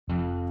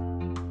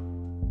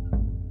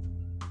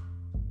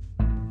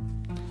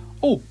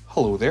Oh,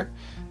 hello there.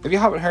 If you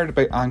haven't heard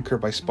about Anchor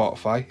by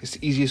Spotify, it's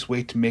the easiest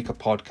way to make a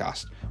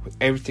podcast with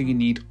everything you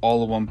need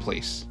all in one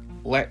place.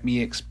 Let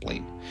me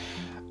explain.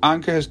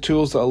 Anchor has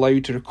tools that allow you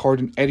to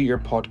record and edit your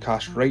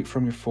podcast right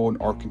from your phone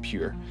or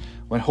computer.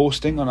 When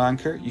hosting on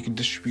Anchor, you can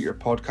distribute your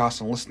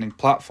podcast on listening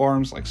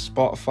platforms like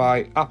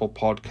Spotify, Apple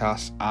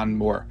Podcasts, and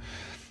more.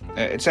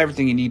 It's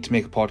everything you need to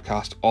make a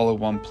podcast all in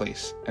one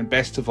place. And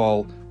best of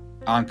all,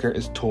 Anchor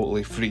is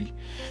totally free.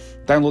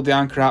 Download the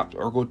Anchor app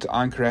or go to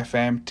Anchor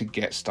FM to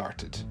get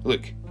started.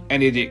 Look,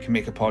 any idiot can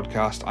make a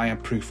podcast. I am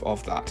proof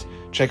of that.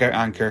 Check out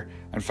Anchor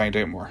and find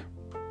out more.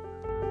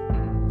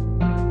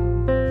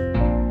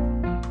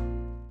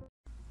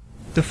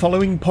 The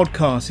following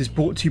podcast is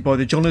brought to you by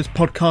the Johners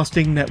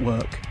Podcasting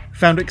Network,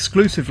 found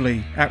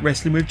exclusively at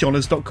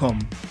wrestlingwithjohners.com.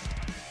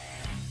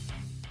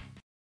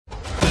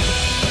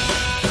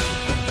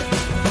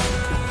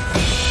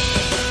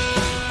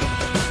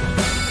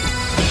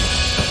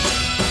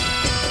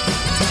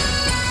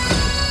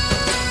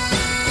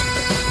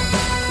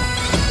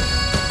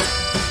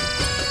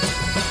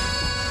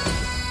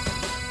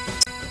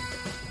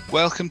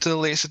 Welcome to the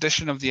latest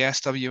edition of the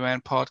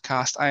SWN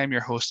Podcast. I am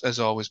your host, as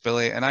always,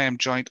 Billy, and I am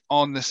joined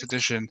on this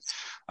edition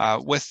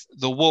with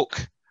the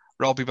woke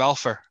Robbie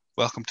Balfour.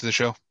 Welcome to the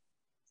show.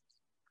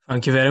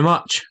 Thank you very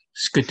much.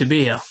 It's good to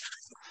be here.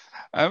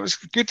 It was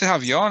good to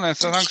have you on.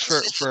 So thanks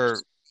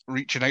for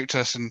reaching out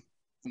to us and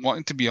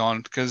wanting to be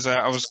on, because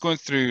I was going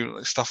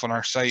through stuff on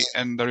our site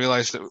and I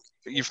realised that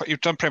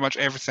you've done pretty much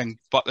everything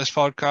but this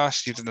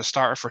podcast. You did a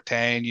starter for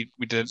 10.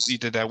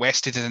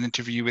 Westy did an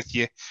interview with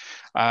you.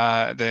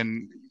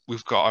 Then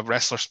we've got a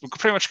wrestler.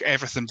 Pretty much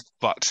everything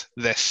but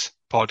this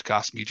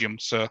podcast medium.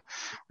 So we're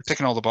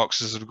ticking all the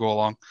boxes as we go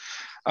along.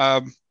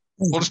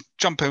 We'll just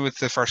jump in with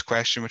the first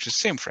question, which is the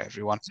same for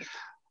everyone.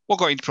 What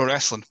got you into pro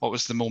wrestling? What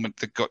was the moment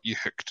that got you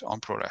hooked on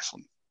pro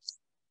wrestling?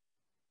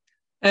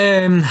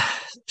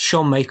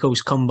 Shawn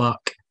Michaels'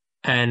 comeback,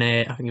 and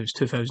I think it was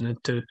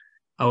 2002.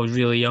 I was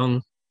really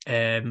young.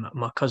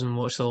 My cousin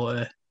watched a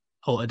lot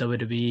of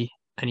WWE,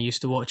 and he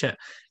used to watch it.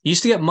 He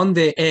used to get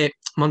Monday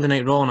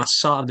Night Raw on a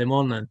Saturday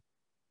morning,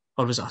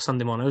 or was it a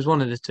Sunday morning? It was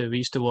one of the two. We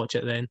used to watch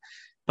it then.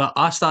 But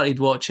I started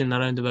watching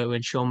around about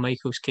when Shawn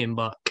Michaels came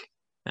back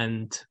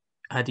and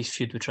had his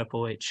feud with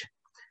Triple H.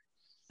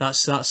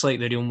 That's like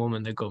the real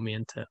moment that got me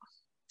into it.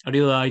 I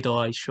really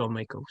idolised Shawn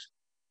Michaels.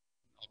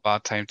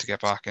 Bad time to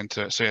get back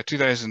into it. So yeah,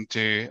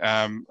 2002.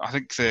 I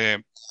think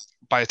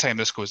by the time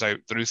this goes out,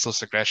 the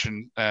Ruthless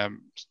Aggression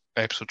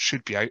episode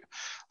should be out.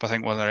 But I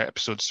think one of their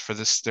episodes for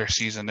their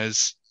season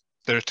is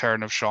the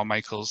return of Shawn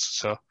Michaels.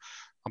 So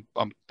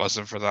I'm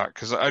buzzing for that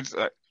because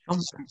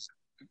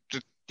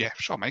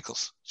Shawn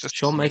Michaels.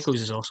 Shawn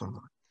Michaels is awesome.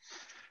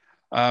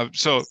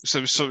 So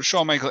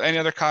Shawn Michaels. Any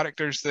other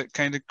characters that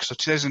kind of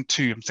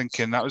 2002? I'm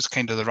thinking that was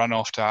kind of the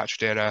runoff to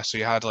Attitude Era. So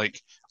you had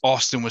like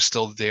Austin was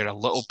still there a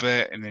little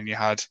bit, and then you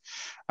had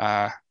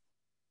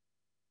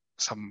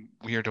some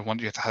weird one.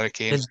 You had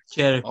Hurricane.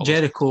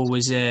 Jericho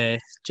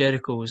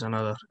was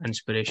another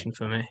inspiration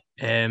for me.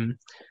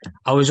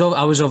 I was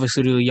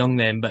obviously really young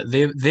then, but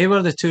they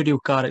were the two real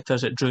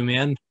characters that drew me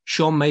in.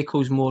 Shawn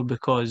Michaels more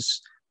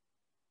because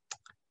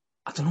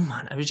I don't know,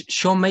 man.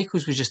 Shawn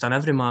Michaels was just an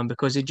everyman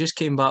because he just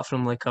came back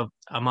from like a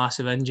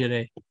massive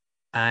injury,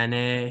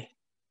 and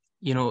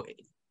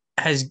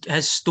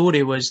his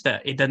story was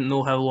that he didn't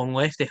know how long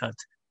left he had,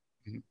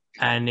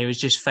 and he was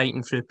just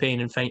fighting through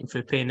pain, and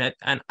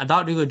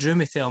that really drew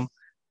me to him.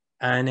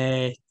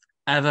 And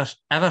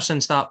ever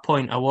since that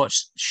point, I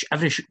watched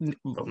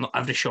not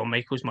every Shawn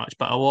Michaels match,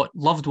 but I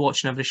loved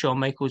watching every Shawn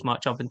Michaels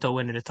match up until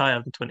when he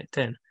retired in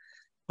 2010,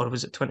 or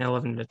was it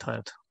 2011? He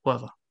retired,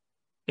 whatever.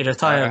 He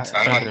retired.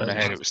 I had in my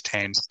head it was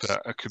 10,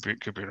 but I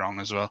could be wrong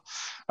as well.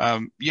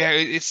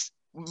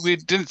 We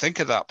didn't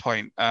think at that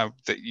point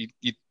that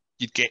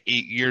you'd get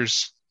 8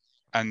 years,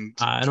 and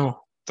I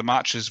know the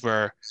matches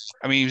were.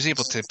 I mean, he was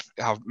able to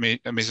have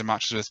amazing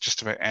matches with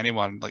just about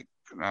anyone. Like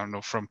I don't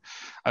know, and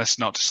it's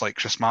not just like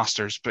Chris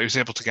Masters, but he was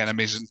able to get an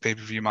amazing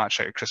pay-per-view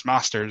match out of Chris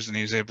Masters, and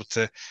he was able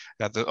to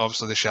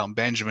obviously the Shelton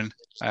Benjamin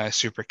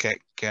super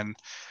kick, and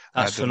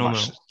that's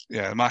phenomenal.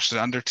 The match with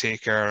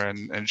Undertaker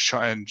and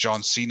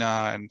John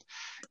Cena, and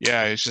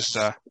it's just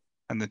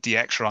and the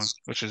DX run,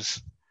 which is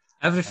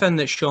everything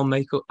that Shawn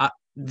Michaels.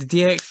 The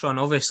DX run,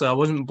 obviously, I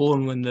wasn't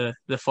born when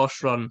the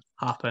first run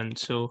happened,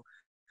 so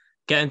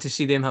getting to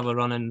see them have a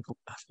run in,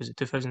 was it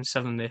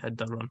 2007 they had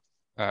their run?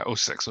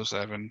 06,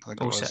 07, I think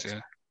it was,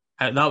 yeah.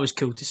 That was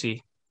cool to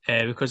see,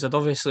 because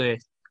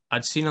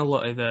I'd seen a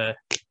lot of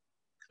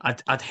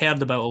I'd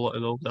heard about a lot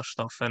of the older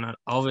stuff, and I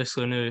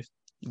obviously knew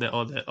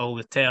all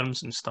the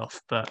terms and stuff,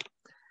 but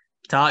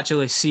to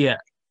actually see it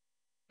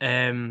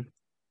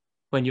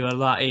when you were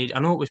that age, I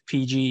know it was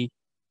PG,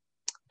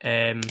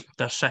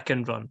 their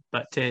second run,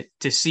 but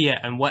to see it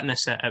and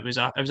witness it, it was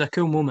a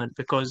cool moment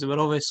because they were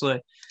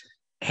obviously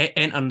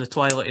entering the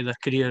twilight of their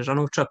careers. I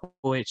know Triple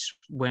H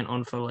went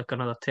on for like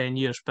another 10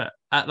 years, but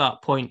at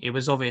that point he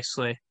was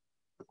obviously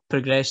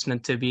progressing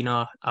into being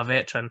a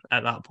veteran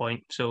at that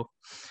point. So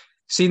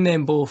seeing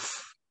them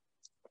both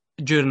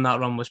during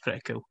that run was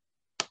pretty cool.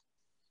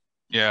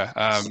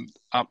 Yeah,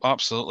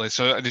 absolutely.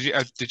 So were you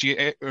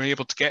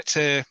able to get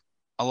to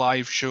a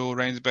live show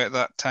around about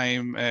that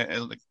time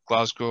in like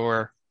Glasgow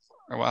or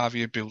what have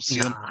you? Be able to see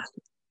them?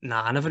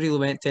 Nah, I never really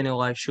went to any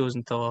live shows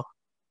until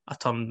I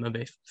turned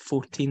maybe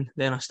 14.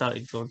 Then I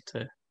started going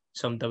to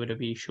some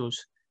WWE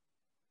shows.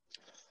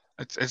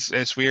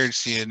 It's weird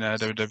seeing a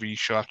WWE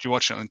show after you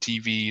watch it on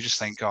TV. You just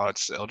think, God,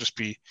 it'll just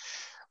be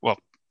well.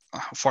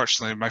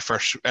 Unfortunately, my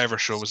first ever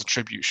show was a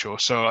tribute show,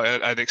 so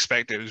I'd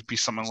expect it would be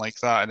something like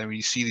that. And then when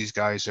you see these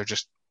guys, they're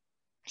just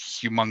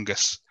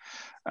humongous.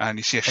 And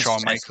you see a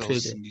Shawn Michaels,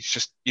 crazy. and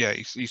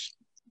he's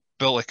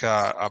built like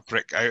a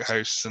brick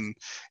outhouse, and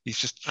he's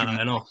just human.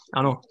 I know.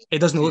 It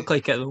doesn't look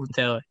like it on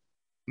telly.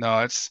 No,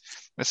 it's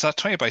a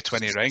 20 by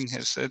 20 ring.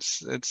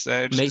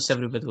 Makes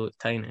everybody look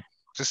tiny.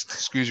 Just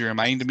screws your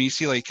mind. I mean, you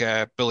see like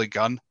Billy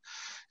Gunn,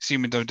 see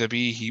him in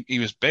WWE, he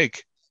was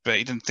big, but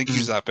he didn't think he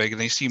was that big, and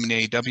then you see him in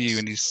AEW,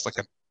 and he's like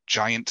a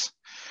giant.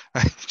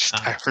 Just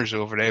towers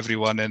over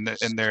everyone in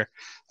there.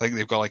 I think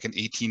they've got like an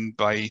 18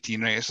 by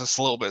 18 ring. It's just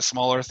a little bit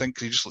smaller, I think,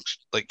 because he just looks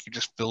like he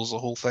just fills the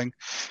whole thing.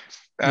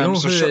 You know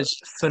who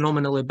is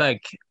phenomenally big?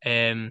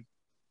 And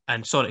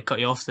sorry to cut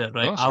you off there,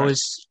 right? Oh,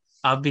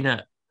 I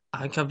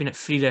think I've been at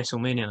 3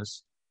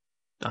 WrestleManias.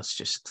 That's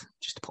just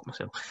to pop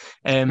myself.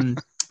 I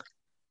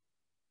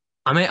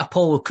met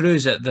Apollo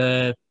Crews at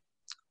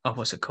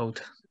what's it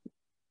called?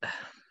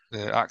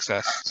 The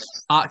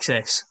Access.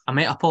 Access. I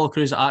met Apollo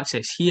Crews at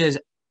Access. He is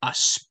a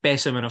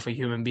specimen of a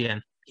human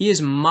being. He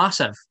is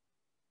massive.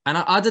 And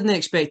I didn't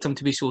expect him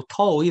to be so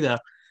tall either.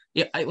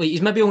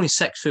 He's maybe only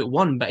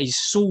 6'1", but he's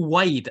so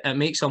wide it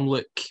makes him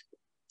look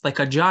like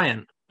a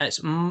giant.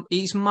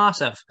 He's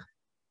massive.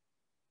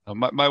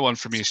 My one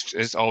for me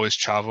is always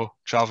Chavo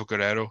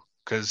Guerrero,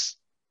 because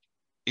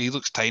he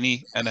looks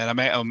tiny, and then I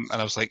met him and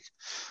I was like,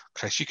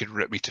 Christ, you could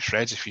rip me to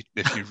shreds if you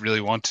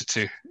really wanted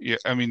to. Yeah,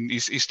 I mean, he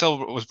still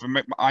was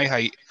my eye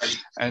height,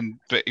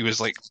 but he was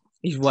like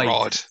he's wide.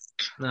 Broad.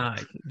 Nah,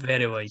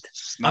 very wide.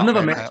 I've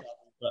never met him.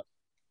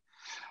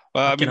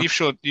 Well, I mean, you've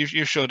showed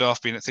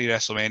off being at 3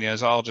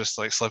 WrestleManias. I'll just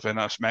like slip in.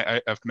 I've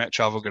met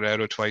Chavo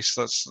Guerrero twice.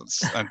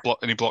 And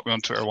he blocked me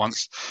on Twitter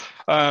once.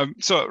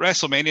 So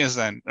WrestleManias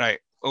then, right?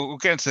 We'll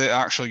get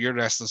into your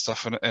wrestling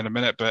stuff in a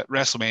minute. But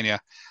WrestleMania,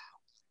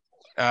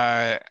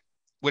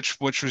 which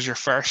was your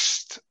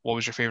first? What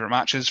was your favorite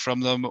matches from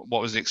them?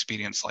 What was the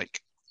experience like?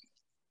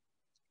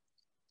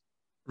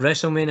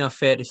 WrestleMania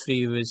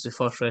 33 was the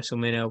first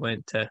WrestleMania I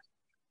went to.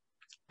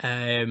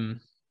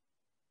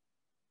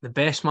 The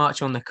best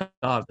match on the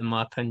card, in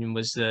my opinion,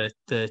 was the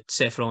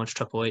Seth Rollins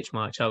Triple H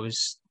match. That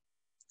was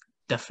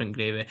different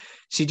gravy.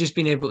 See, just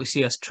being able to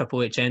see a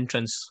Triple H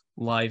entrance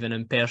live and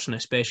in person,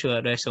 especially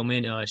at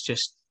WrestleMania, it's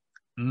just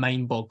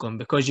mind-boggling,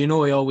 because he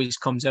always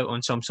comes out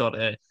on some sort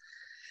of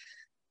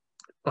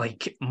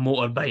like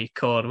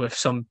motorbike or with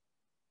some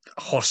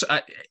horse.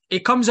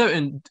 He comes out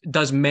and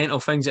does mental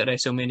things at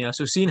WrestleMania.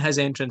 So seeing his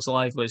entrance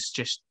live was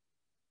just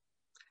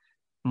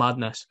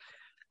madness.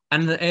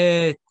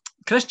 And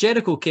Chris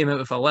Jericho came out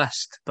with a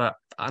list, but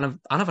I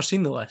never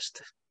seen the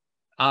list.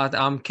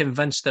 I'm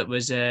convinced it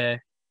was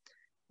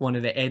one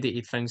of the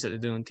edited things that they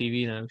do on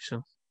TV now.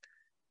 So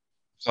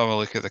have a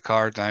look at the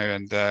card now,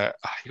 and you got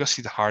to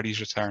see the Hardys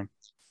return.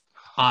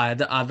 I've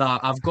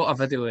got a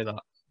video of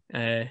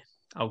that.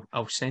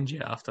 I'll send you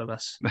it after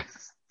this.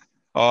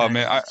 Oh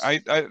man,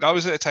 I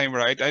was at a time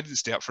where I didn't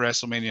stay up for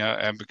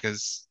WrestleMania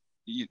because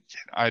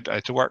I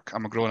had to work.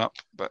 I'm a grown up,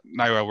 but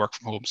now I work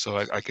from home, so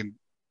I can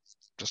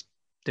just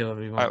do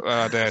whatever you want.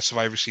 I had a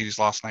Survivor Series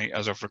last night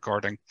as of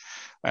recording,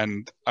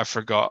 and I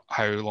forgot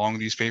how long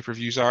these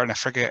pay-per-views are, and I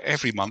forget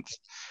every month.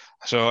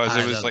 So as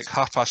it was like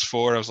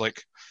 4:30, I was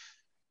like,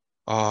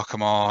 "Oh,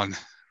 come on,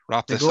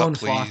 wrap this up,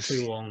 please." Far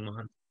too long,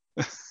 man.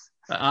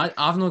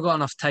 I've not got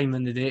enough time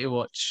in the day to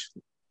watch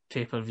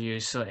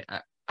pay-per-views. Like,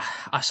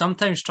 I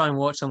sometimes try and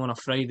watch them on a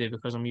Friday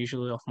because I'm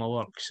usually off my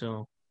work.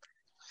 So,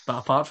 but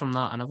apart from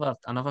that,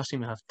 I never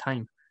seem to have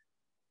time.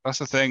 That's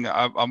the thing.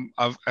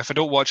 If I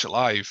don't watch it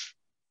live,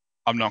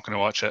 I'm not going to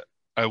watch it.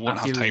 I won't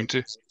have time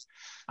to.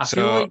 I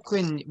feel like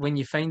when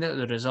you find out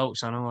the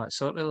results, I know it's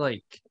sort of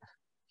like,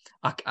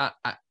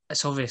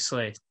 it's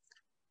obviously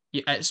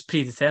it's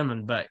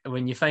predetermined, but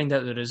when you find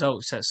out the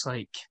results, it's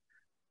like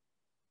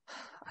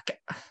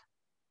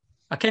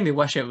I kind of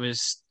wish it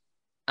was.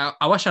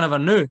 I wish I never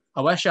knew.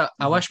 I wish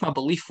my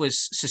belief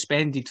was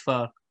suspended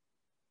for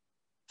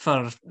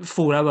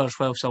 4 hours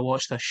whilst I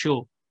watched this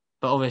show.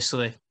 But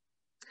obviously,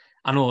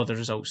 I know all the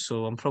results,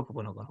 so I'm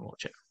probably not going to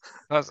watch it.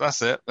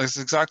 That's it. That's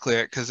exactly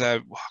it. Because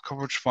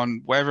which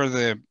one,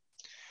 whatever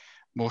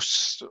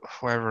was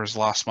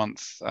last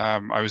month,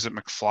 I was at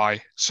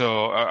McFly,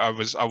 so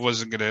I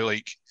wasn't gonna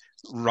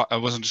I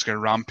wasn't just gonna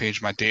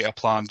rampage my data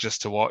plan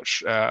just to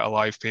watch a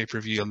live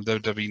pay-per-view on the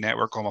WWE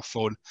Network on my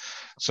phone.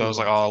 So I was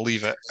like, oh, I'll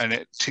leave it, and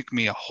it took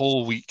me a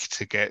whole week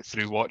to get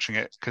through watching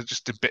it because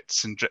just the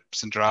bits and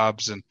drips and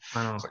drabs, and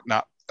I was like,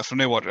 nah. If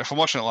I'm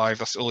watching it live,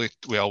 that's the only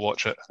way I'll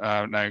watch it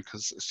now,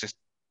 because it's just,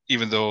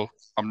 even though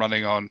I'm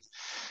running on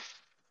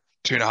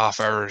 2.5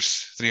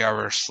 hours, 3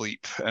 hours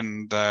sleep,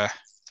 and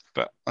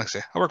But like I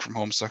say, I work from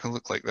home, so I can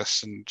look like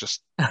this and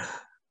just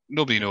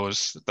nobody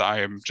knows that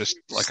I am just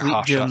like a Sleep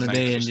half during shut the knife.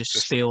 day and just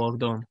stay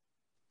logged on.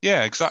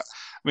 Yeah, exactly.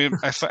 I mean,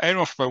 if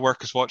anyone from my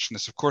work is watching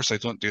this, of course I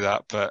don't do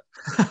that, but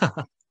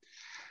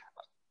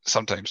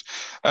sometimes.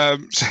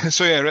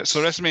 So yeah,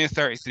 so WrestleMania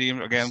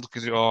 33 again. Look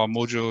at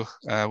Mojo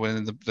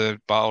winning the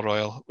Battle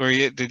Royal.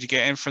 Did you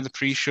get in for the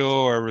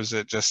pre-show, or was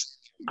it just?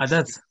 I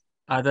did.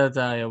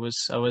 I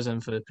was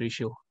in for the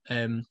pre-show.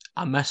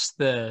 I missed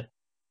the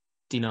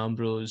Dean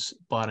Ambrose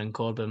Baron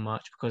Corbin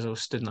match because I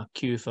was stood in a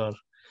queue for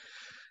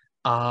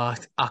a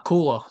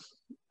cola.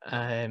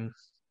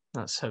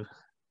 That's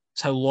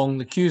how long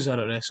the queues are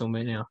at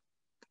WrestleMania.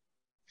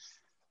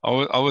 I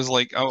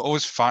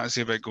always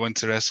fantasy about going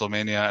to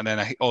WrestleMania, and then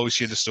I always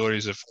hear the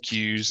stories of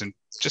queues and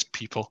just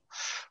people,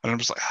 and I'm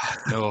just like,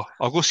 no,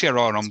 I'll go see a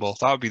Royal Rumble.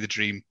 That would be the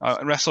dream.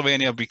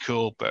 WrestleMania would be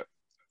cool, but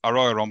a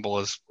Royal Rumble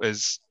is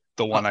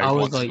the one I I would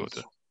would want to like go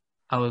to.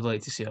 I would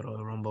like to see a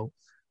Royal Rumble,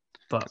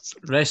 but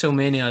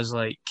WrestleMania is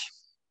like,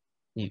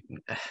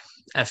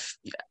 if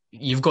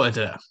you've got to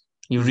do it,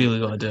 you really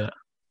got to do it.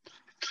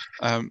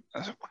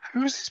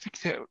 Who was he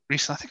speaking to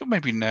recently? I think it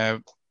might be now.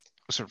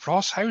 Was it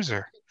Ross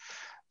Hauser?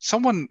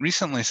 Someone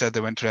recently said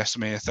they went to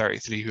WrestleMania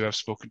 33 who I've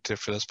spoken to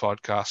for this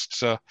podcast.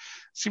 So it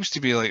seems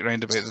to be like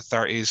around about the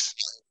 30s.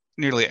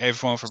 Nearly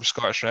everyone from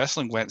Scottish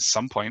wrestling went at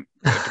some point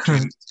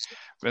between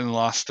in the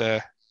last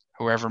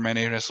however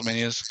many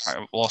WrestleManias.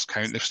 I lost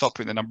count. They've stopped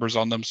putting the numbers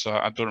on them, so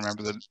I don't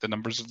remember the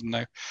numbers of them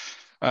now.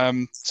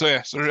 So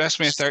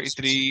WrestleMania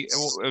 33.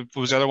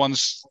 Was the other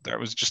ones? There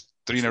was just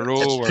 3 in a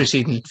row. It's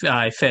preceding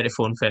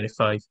 34 and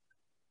 35.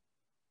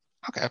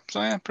 Okay,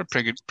 so yeah,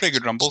 pretty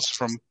good rumbles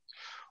from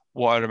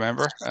what I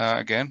remember.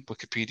 Again,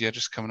 Wikipedia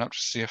just coming up to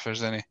see if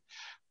there's any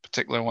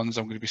particular ones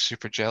I'm going to be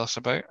super jealous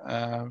about.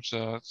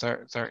 So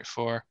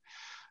 34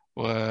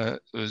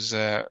 was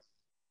Ronda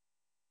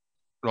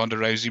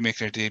Rousey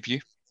making her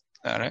debut.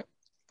 All right.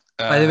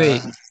 By the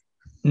way,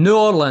 New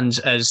Orleans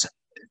is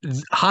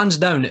hands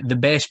down the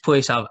best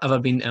place I've ever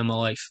been to in my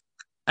life.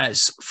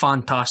 It's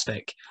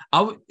fantastic.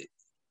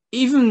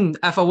 Even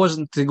if I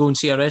wasn't to go and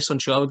see a wrestling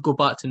show, I would go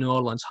back to New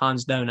Orleans,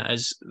 hands down. It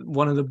is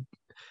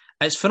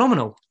it's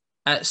phenomenal.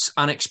 It's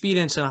an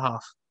experience and a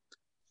half.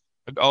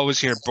 I always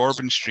hear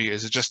Bourbon Street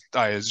is just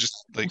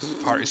like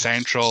Party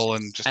Central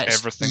and just It's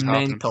everything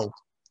mental. happening.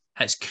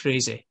 It's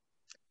crazy.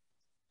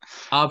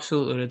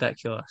 Absolutely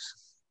ridiculous.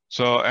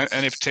 So,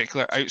 any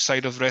particular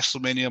outside of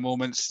WrestleMania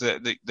moments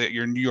that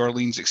your New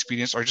Orleans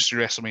experience, or just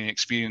your WrestleMania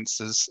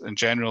experiences in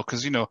general?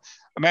 Because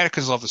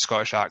Americans love the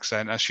Scottish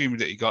accent. I assume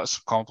that you got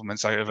some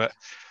compliments out of it.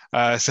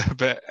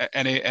 But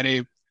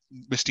any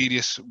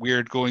mysterious,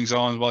 weird goings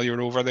on while you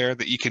were over there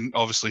that you can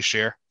obviously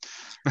share?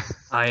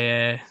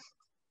 I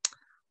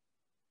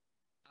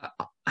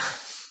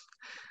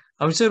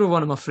was there with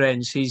one of my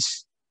friends. He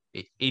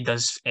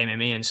does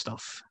MMA and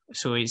stuff,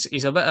 so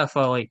he's a bit of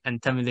a like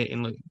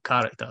intimidating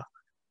character.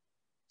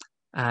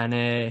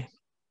 And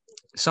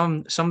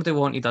somebody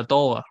wanted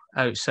 $1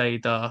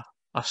 outside a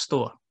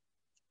store,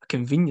 a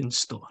convenience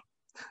store,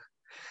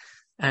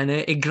 and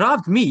he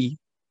grabbed me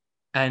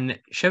and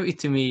shouted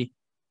to me,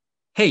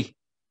 "Hey,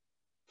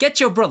 get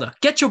your brother!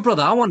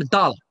 I want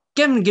 $1.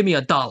 Give me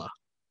 $1."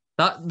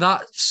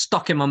 That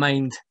stuck in my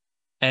mind.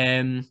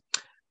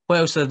 What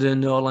else did I do in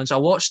New Orleans? I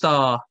watched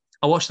a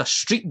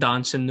street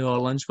dance in New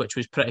Orleans, which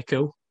was pretty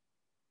cool.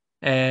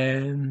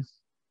 That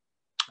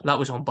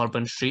was on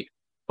Bourbon Street,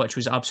 which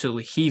was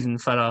absolutely heaving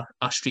for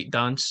a street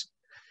dance.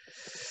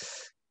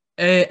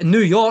 New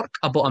York,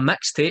 I bought a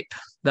mixtape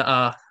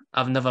that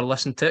I've never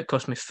listened to. It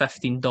cost me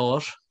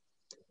 $15.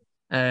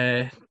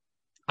 I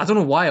don't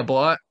know why I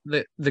bought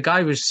it. The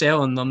guy was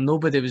selling them.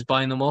 Nobody was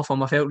buying them off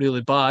him. I felt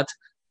really bad.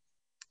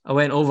 I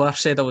went over,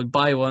 said I would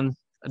buy one.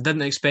 I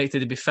didn't expect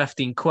it to be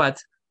 15 quid,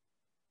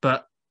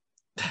 but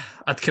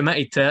I'd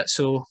committed to it,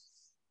 so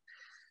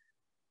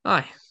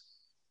aye.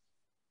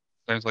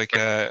 Sounds like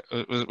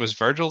was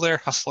Virgil there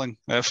hustling?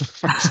 So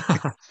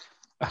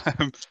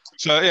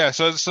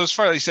as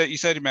far as you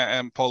said you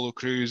met Paulo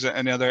Cruz.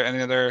 Any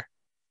other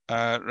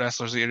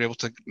wrestlers that you're able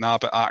to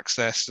nab at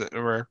Access that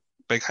were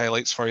big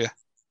highlights for you?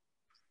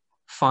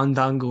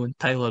 Fandango and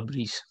Tyler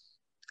Breeze.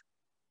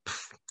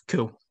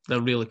 Cool.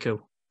 They're really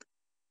cool.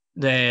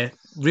 They're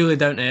really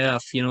down to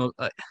earth.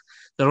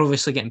 They're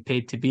obviously getting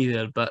paid to be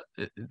there, but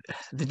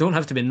they don't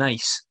have to be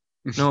nice.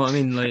 You know what I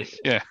mean? Like,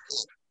 yeah.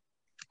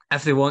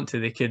 If they want to,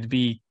 they could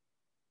be.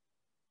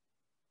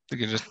 They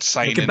could just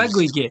sign. They could big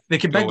league you. They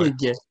could big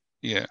league you.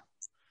 Yeah.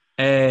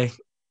 I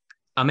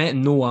met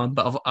Noam,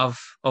 but I've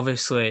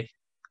obviously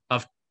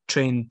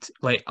trained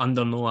like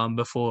under Noam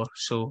before,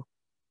 so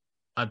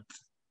I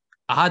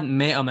hadn't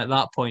met him at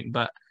that point.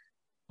 But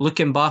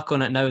looking back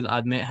on it now that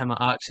I'd met him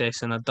at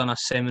Access and I'd done a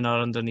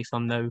seminar underneath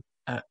him now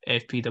at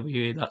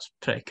FPWA, that's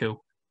pretty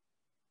cool.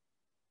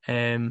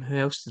 Who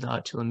else did I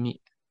actually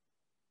meet?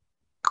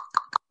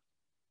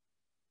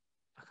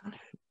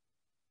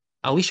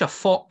 Alicia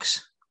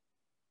Fox.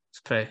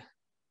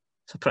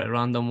 It's a pretty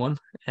random one.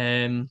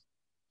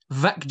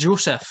 Vic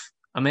Joseph.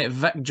 I met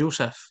Vic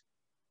Joseph,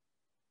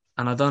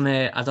 and I done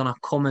a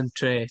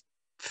commentary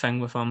thing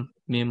with him,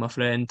 me and my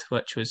friend,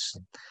 which was,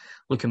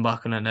 looking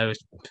back on it now,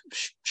 it's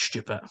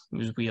stupid. It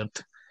was weird.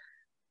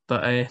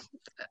 But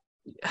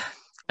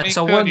it's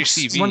a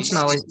once in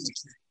a life.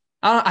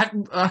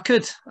 I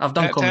could. I've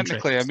done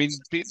commentary. Technically, I mean,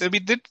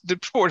 the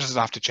sport doesn't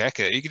have to check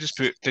it. You could just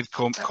did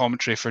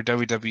commentary for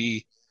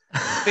WWE.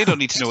 They don't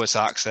need to know it's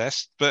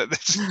access, but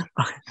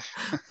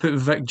put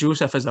Vic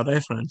Joseph as a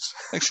reference.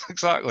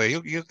 Exactly.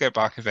 He'll get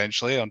back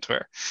eventually on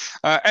Twitter.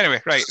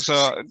 Anyway, right.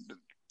 So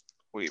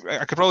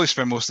I could probably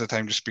spend most of the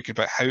time just speaking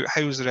about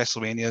how's the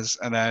WrestleManias,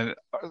 and then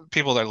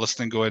people that are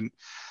listening going,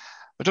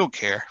 I don't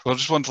care. We'll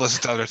just want to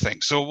listen to other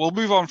things. So we'll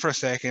move on for a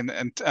second,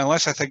 and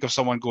unless I think of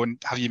someone going,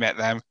 have you met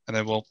them? And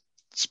then we'll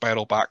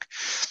spiral back.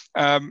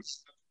 How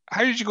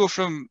did you go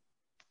from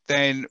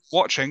then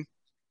watching?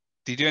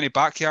 Did you do any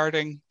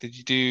backyarding? Did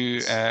you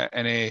do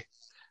any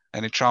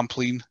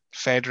trampoline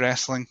fed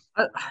wrestling?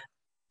 I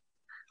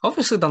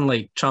obviously done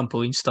like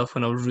trampoline stuff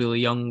when I was really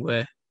young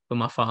with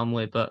my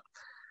family, but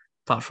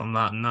apart from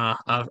that, nah.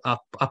 I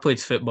played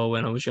football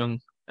when I was young.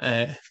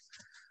 I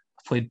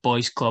played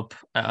boys club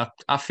at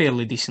a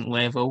fairly decent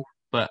level,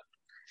 but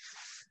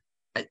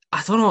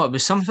I don't know. It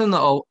was something that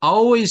I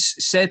always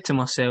said to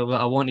myself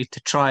that I wanted to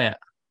try it.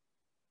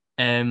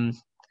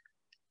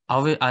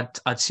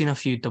 I'd seen a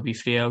few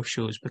W3L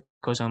shows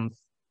because I'm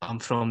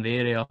from the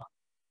area,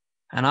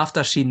 and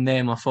after seeing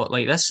them, I thought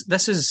like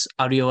this is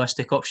a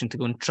realistic option to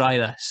go and try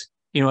this.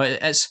 You know,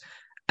 it's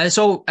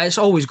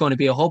always going to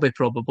be a hobby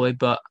probably,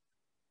 but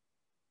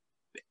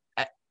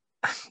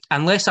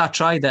unless I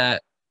tried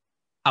it,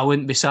 I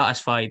wouldn't be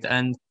satisfied.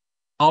 And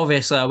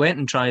obviously, I went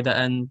and tried it,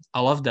 and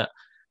I loved it.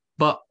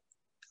 But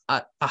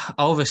I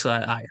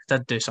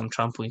did do some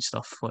trampoline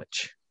stuff,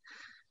 which,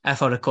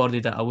 if I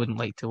recorded it, I wouldn't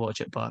like to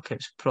watch it back.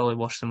 It's probably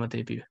worse than my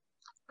debut.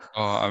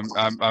 Oh,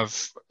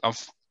 I've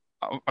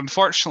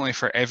unfortunately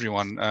for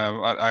everyone,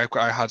 I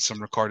had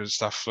some recorded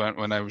stuff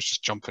when I was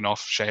just jumping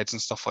off sheds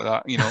and stuff like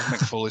that, you know,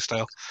 Mick Foley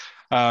style.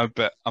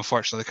 But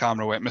unfortunately, the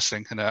camera went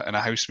missing in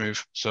a house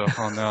move. So,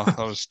 oh no,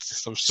 I was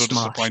so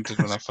disappointed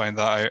when I found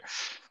that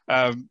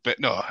out. But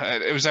no,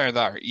 it was either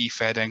that or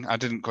e-fedding. I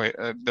didn't quite.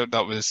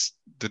 That was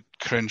the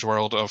cringe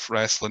world of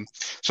wrestling.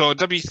 So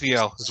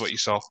W3L is what you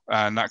saw,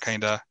 and that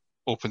kind of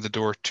opened the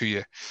door to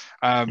you.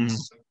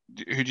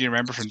 Who do you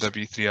remember from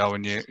W3L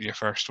when you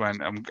first went?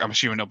 I'm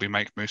assuming it'll be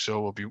Mike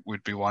Musso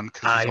would be one.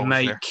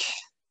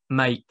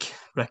 Mike,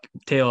 Rick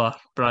Taylor,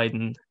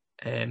 Bryden.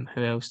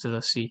 Who else did I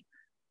see?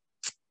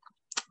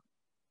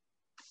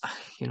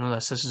 You know,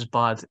 this is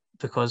bad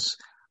because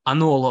I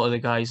know a lot of the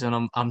guys,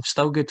 and I'm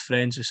still good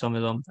friends with some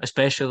of them,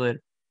 especially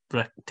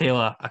Rick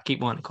Taylor. I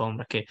keep wanting to call him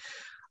Ricky.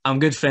 I'm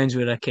good friends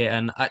with Ricky,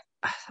 and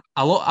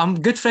I'm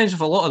good friends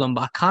with a lot of them,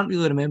 but I can't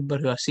really remember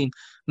who I've seen.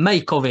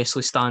 Mike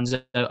obviously stands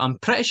out. I'm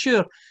pretty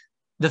sure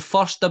the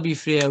first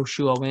W3L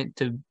show I went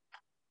to,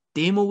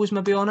 Demo was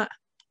maybe on it.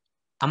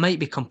 I might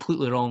be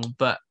completely wrong,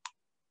 but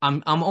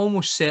I'm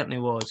almost certain he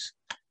was.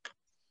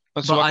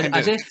 So what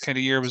kind of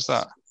year was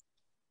that?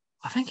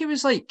 I think it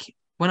was like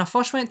when I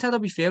first went to a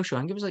W3L show. I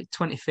think it was like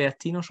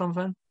 2013 or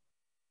something.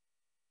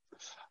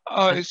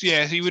 Oh,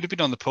 yeah, he would have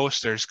been on the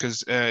posters because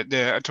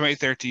the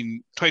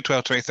 2012,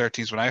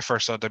 2013 is when I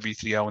first saw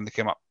W3L when they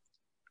came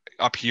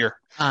up here,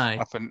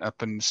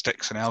 up in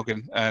Sticks and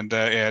Elgin, and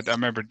yeah, I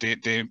remember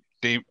Damien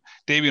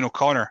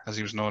O'Connor, as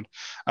he was known,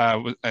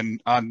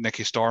 and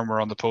Nikki Storm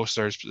were on the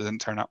posters, but they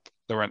didn't turn up.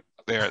 They weren't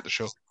there at the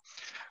show.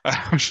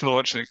 I'm still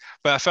watching,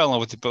 but I fell in love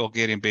with the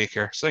Bulgarian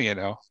Baker, so you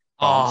know.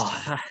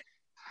 Oh,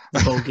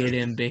 the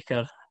Bulgarian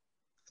Baker.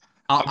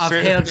 I've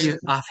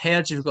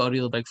heard you've got a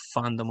really big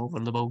fandom over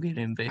the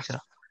Bulgarian Baker.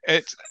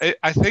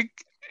 I think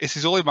it's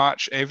his only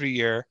match every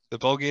year. The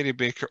Bulgarian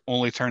Baker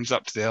only turns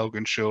up to the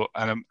Elgin show,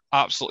 and I'm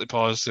absolutely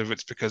positive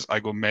it's because I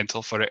go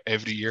mental for it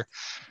every year.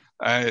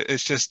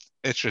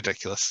 It's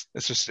ridiculous.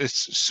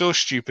 It's so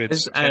stupid.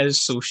 It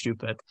is so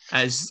stupid.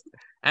 It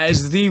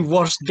is the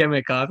worst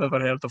gimmick I've ever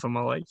heard of in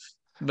my life.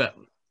 But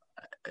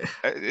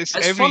it's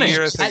every funny.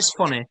 Year. It's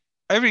funny.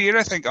 Every year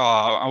I think,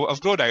 oh,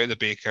 I've grown out of the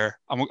Baker.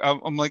 I'm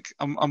a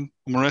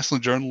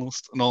wrestling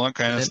journalist and all that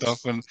kind of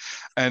stuff.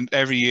 And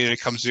every year he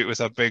comes out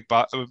with a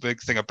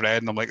big thing of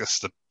bread, and I'm like, this is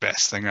the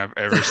best thing I've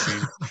ever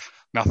seen.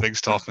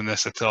 Nothing's topping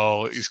this at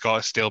all. He's got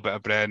a stale bit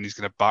of bread and he's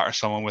going to batter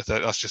someone with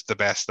it. That's just the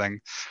best thing.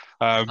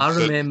 I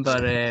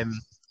remember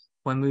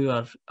when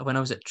I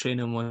was at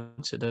training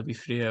once at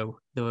W3L,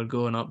 they were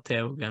going up to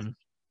Elgin,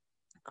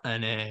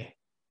 and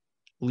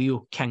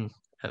Leo King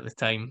at the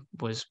time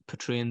was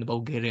portraying the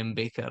Bulgarian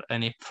Baker,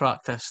 and he'd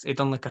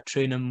done like a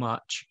training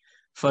match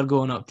for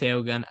going up to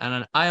Elgin,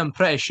 and I am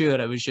pretty sure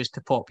it was just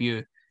to pop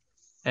you.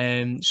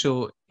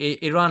 So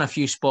he ran a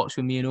few spots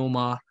with me and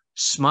Omar,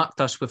 smacked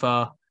us with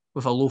a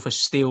loaf of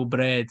stale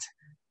bread,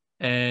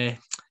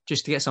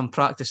 just to get some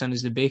practice in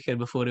as the baker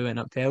before he went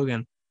up to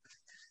Elgin.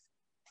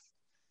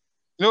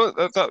 You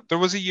know, that there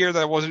was a year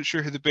that I wasn't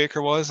sure who the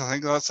baker was. I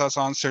think that's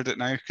answered it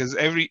now, because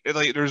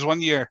there's one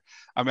year.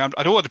 I mean,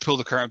 I don't want to pull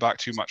the curtain back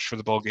too much for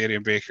the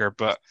Bulgarian Baker,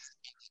 but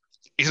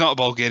he's not a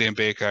Bulgarian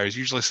baker. He's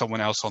usually someone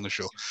else on the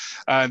show.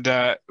 And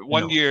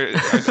one No. year,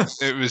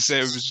 it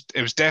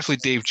was definitely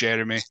Dave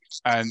Jeremy,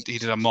 and he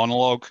did a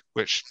monologue,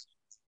 which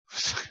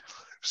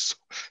was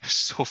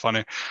so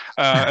funny.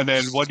 And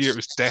then one year it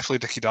was definitely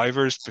Dickie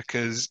Divers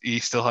because he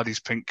still had his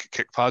pink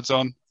kick pads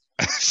on.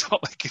 It's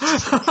not like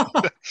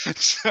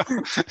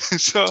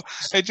so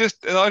I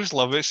just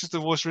love it. It's just the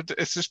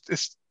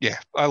most. Yeah.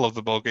 I love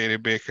the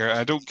Bulgarian baker.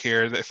 I don't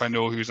care that if I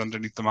know who's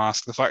underneath the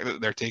mask. The fact that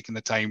they're taking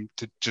the time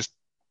to just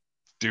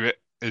do it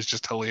is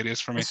just hilarious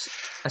for me.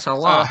 It's a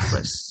laugh.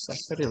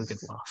 It's a really good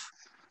laugh.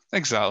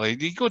 Exactly.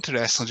 You go to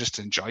wrestling just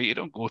to enjoy it. You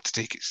don't go to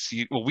take it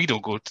seriously. Well, we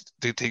don't go to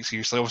take it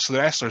seriously. Obviously,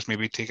 the wrestlers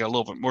maybe take it a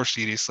little bit more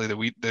seriously than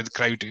the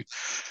crowd do,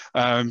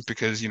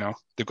 because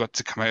they've got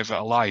to come out of it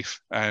alive.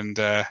 And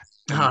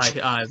that's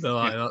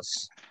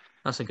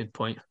a good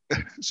point.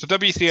 So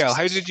W3L,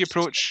 how did you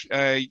approach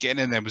getting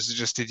in there? Was it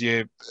just, did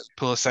you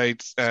pull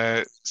aside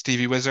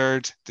Stevie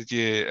Wizard? Did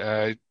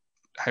you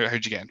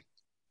how'd you get in?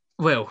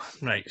 Well,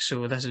 right.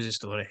 So this is a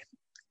story.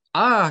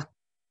 I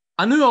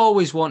knew I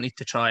always wanted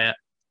to try it,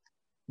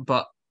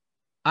 but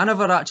I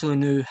never actually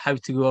knew how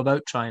to go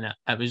about trying it.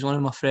 It was one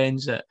of my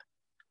friends that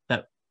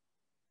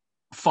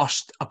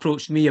first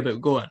approached me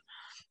about going.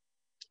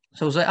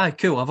 So I was like,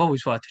 cool, I've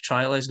always wanted to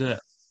try it, let's do it.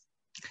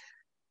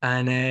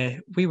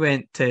 And we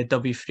went to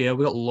W3L,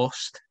 we got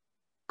lost,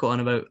 got on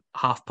about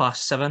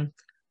 7:30.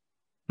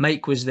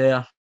 Mike was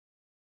there.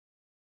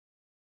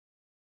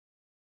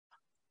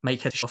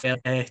 Mike had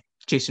a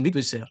Jason Reed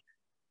was there.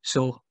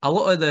 So a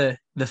lot of the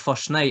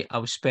first night I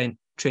was spent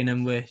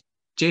training with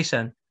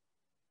Jason.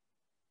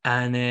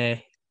 And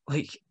I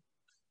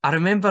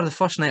remember the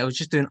first night I was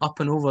just doing up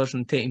and overs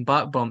and taking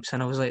back bumps,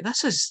 and I was like,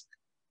 this is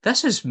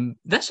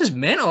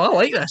mental. I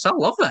like this. I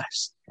love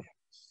this.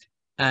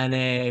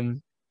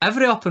 And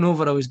every up and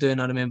over I was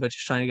doing, I remember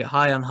just trying to get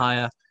higher and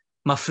higher.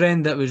 My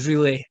friend that was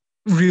really,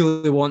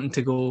 really wanting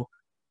to go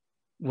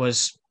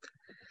was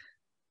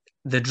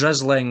the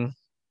drizzling,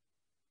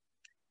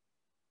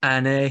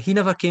 and he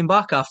never came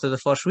back after the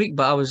first week.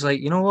 But I was like,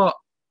 you know what,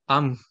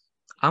 I'm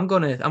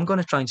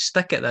gonna try and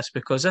stick at this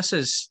because this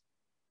is,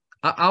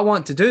 I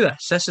want to do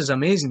this. This is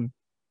amazing.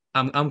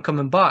 I'm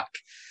coming back,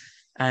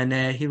 and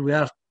here we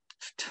are.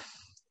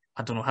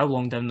 I don't know how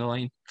long down the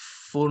line,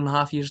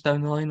 4.5 years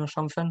down the line or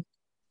something.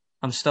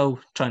 I'm still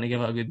trying to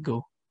give it a good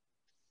go.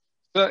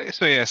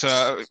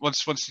 So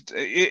once it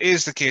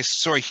is the case,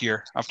 sorry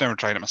here, I've never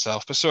tried it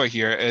myself, but sorry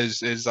here is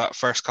that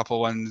first couple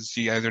ones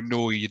you either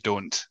know or you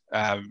don't,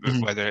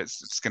 whether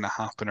it's going to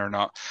happen or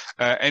not.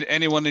 And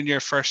anyone in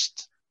your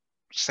first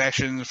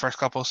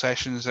couple of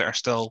sessions that are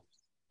still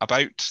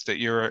about that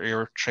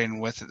you're training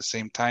with at the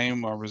same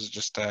time, or was it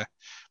just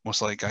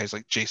most like guys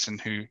like Jason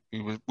who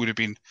would have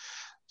been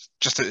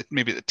just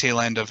maybe at the tail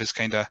end of his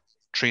kind of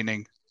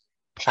training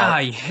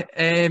part?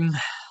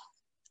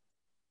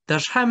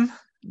 There's him.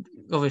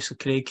 Obviously,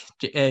 Craig,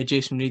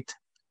 Jason Reed,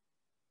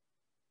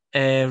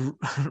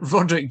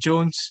 Roderick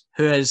Jones,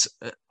 who is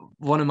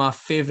one of my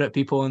favourite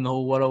people in the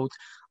whole world.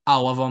 I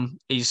love him.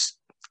 He's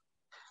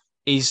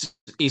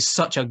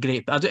such a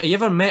great. Have you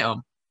ever met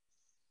him?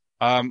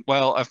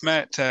 Well, I've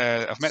met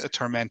the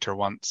Tormentor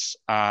once,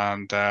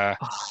 and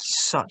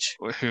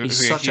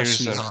he's such a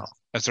sweetheart.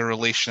 As a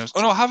relation of.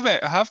 Oh no, I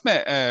have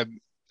met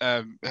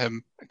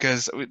him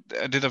because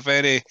I did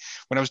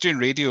when I was doing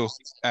radio,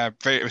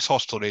 it was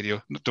hospital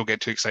radio. Don't get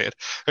too excited.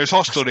 It was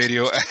hospital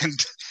radio,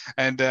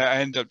 and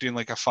I ended up doing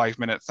like a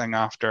 5-minute thing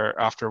after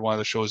one of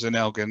the shows in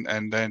Elgin,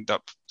 and ended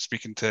up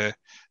speaking to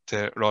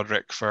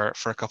Roderick for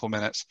a couple of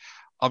minutes.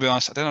 I'll be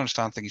honest, I didn't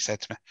understand anything he said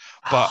to me,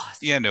 but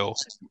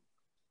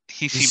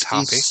he seemed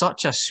happy. He's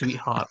such a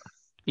sweetheart.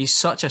 He's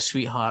such a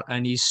sweetheart,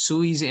 and he's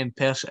so easy to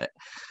impersonate.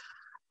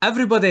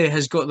 Everybody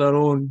has got their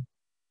own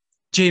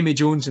Jamie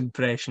Jones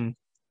impression.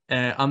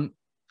 I'm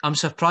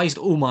surprised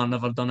Omar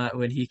never done it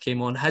when he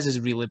came on. His is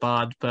really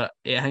bad, but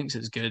I think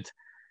it's good.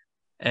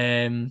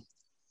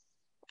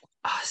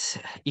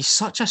 He's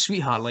such a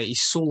sweetheart. Like,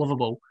 he's so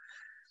lovable.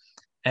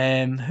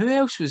 Who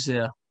else was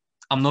there?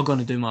 I'm not going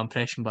to do my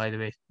impression, by the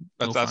way.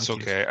 But that's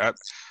okay.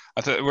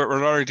 I thought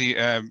we're already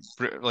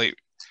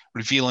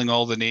revealing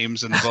all the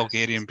names in the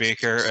Bulgarian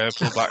baker.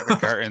 Pull back the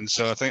curtain.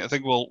 So I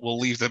think we'll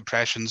leave the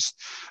impressions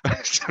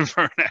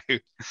for now.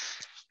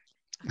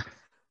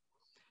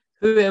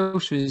 Who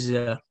else was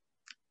there?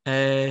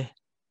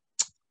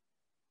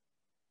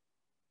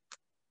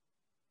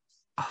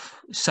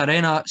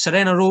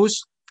 Serena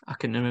Rose. I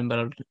couldn't remember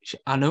her.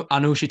 I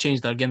know she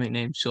changed her gimmick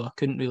name, so I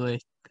couldn't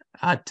really.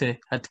 I had to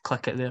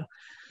click it there.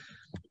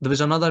 There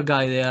was another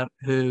guy there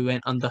who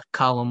went under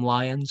Callum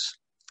Lyons.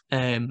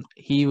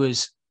 He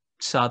was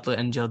sadly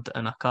injured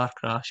in a car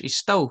crash. He's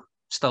still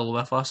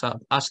with us.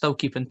 I still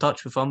keep in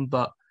touch with him,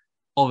 but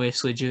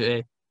obviously due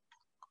to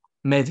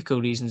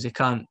medical reasons, he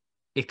can't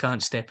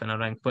step in a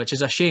ring, which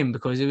is a shame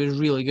because he was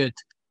really good.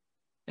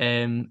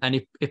 And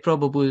he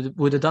probably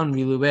would have done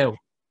really well.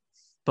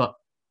 But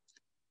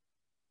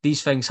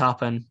these things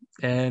happen.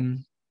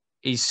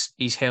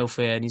 He's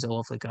healthy and he's a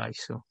lovely guy.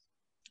 So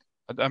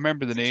I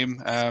remember the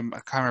name. I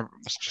can't remember.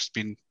 It must have just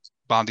been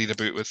bandied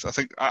about with. I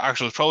think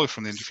actually it's probably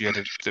from the interview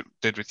I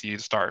did with you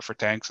to start it for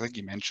 10, because I think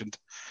you mentioned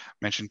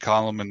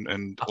Callum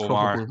and I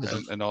Omar probably would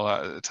have. and all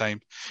that at the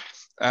time.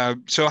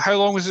 So how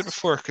long was it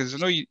before? Because I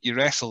know you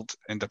wrestled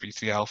in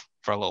W3L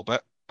for a little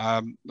bit.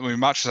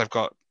 Matches I've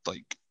got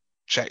like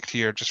checked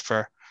here just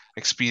for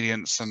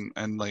experience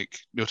and like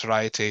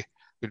notoriety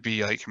would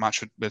be like a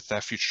match with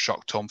Future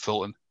Shock Tom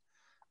Fulton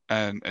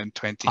in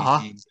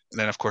 2018, and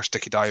then of course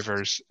Dickie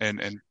Divers in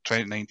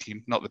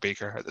 2019. Not the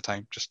Baker at the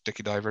time, just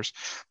Dickie Divers.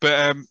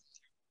 But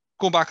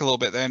going back a little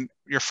bit, then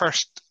your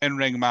first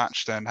in-ring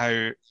match. Then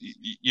how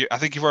I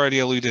think you've already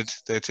alluded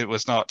that it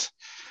was not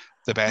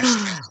the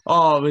best.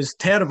 Oh, it was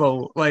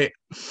terrible. Like,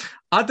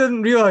 I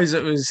didn't realise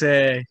it was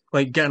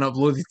like getting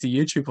uploaded to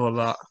YouTube or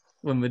that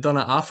when we done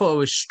it. I thought it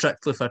was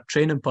strictly for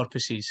training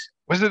purposes.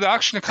 Was it the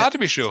Action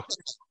Academy show?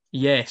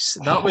 Yes,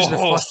 that was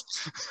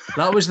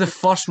the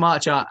first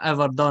match I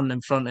ever done in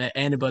front of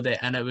anybody,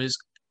 and it was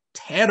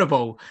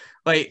terrible.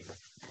 Like,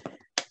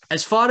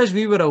 as far as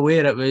we were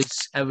aware, it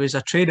was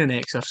a training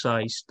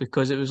exercise,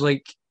 because it was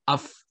like a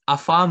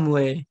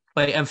family,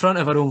 like in front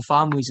of our own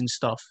families and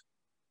stuff.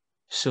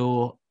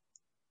 So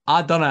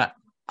I done it.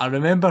 I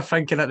remember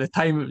thinking at the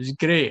time it was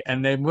great,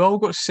 and then we all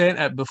got sent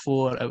it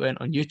before it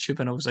went on YouTube,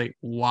 and I was like,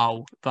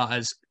 wow, that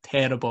is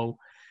terrible.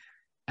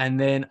 And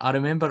then I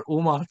remember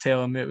Omar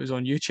telling me it was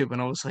on YouTube,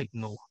 and I was like,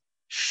 no,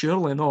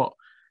 surely not.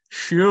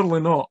 Surely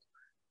not.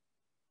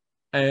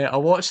 I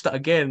watched it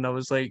again, and I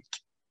was like,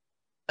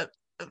 I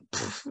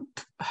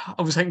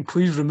was thinking,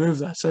 please remove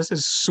this. This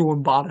is so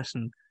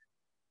embarrassing.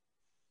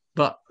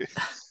 But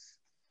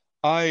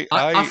I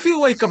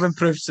feel like I've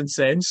improved since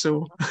then,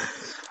 so...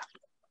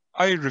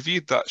 I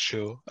reviewed that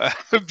show,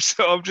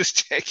 so I'm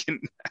just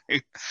checking now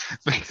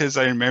because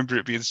I remember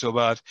it being so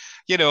bad.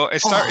 You know,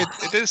 it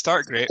didn't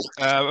start great.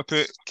 I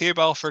put Robbie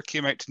Balfour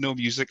came out to no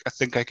music. I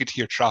think I could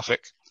hear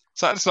traffic.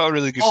 So that's not a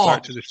really good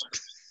start to the.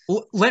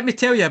 Let me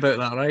tell you about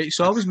that, right?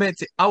 So I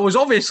was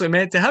obviously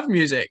meant to have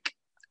music,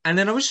 and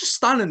then I was just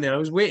standing there. I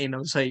was waiting. I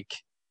was like,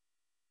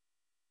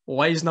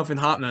 why is nothing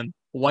happening?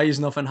 Why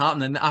is nothing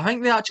happening? I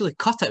think they actually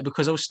cut it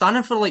because I was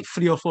standing for like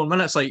 3 or 4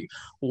 minutes. Like,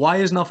 why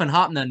is nothing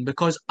happening?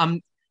 Because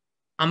I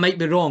might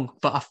be wrong,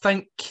 but I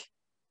think...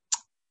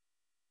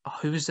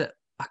 who was it?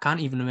 I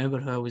can't even remember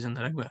who I was in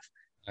the ring with.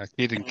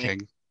 Caden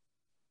King.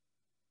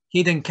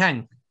 Caden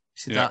King.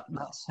 See, yeah.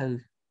 That's how...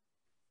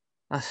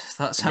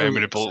 That's how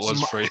memorable it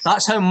was for you.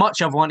 That's how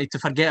much I've wanted to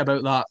forget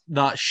about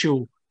that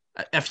show,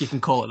 if you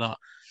can call it that.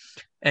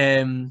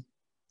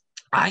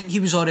 I think he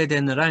was already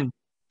in the ring.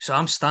 So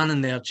I'm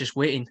standing there just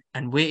waiting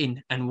and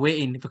waiting and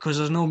waiting because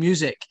there's no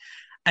music.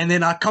 And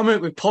then I come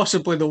out with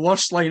possibly the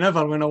worst line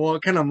ever when I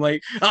walk in. I'm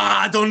like,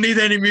 I don't need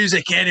any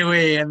music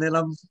anyway. And then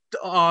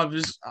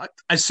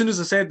as soon as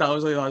I said that, I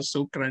was like, that's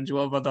so cringe.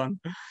 What have I done?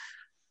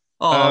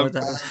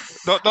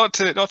 Not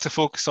to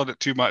focus on it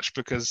too much,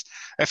 because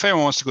if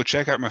anyone wants to go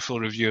check out my full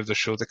review of the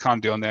show, they can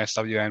do on the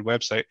SWN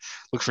website.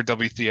 Look for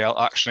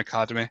W3L Action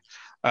Academy.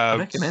 I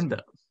recommend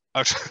it.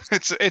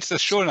 It's a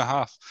show and a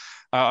half.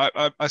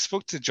 I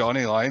spoke to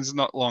Johnny Lyons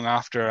not long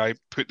after I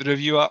put the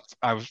review up.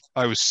 I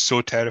was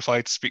so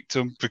terrified to speak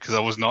to him because I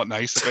was not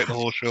nice about the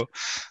whole show,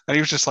 and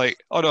he was just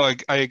like, "Oh no,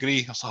 I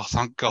agree." I was like, "Oh,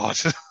 thank God,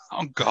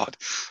 oh God!"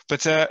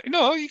 But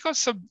you got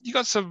some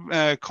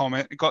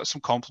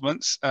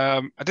compliments.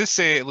 I did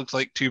say it looked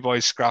like two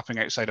boys scrapping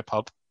outside a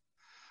pub.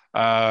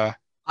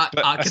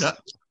 Accurate.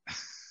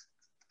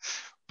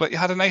 But you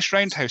had a nice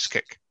roundhouse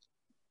kick.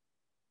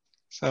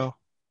 So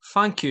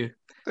thank you.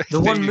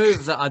 The one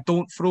move that I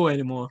don't throw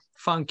anymore.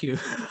 Thank you.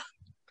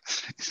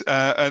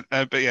 But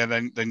yeah,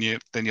 then you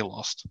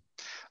lost.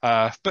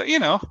 But you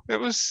know, it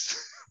was.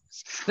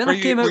 Then I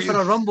came out for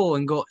a rumble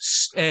and got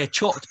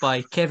chopped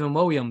by Kevin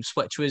Williams,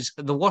 which was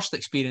the worst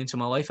experience of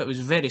my life. It was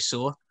very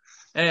sore.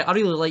 I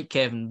really like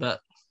Kevin, but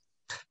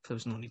there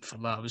was no need for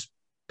that. It was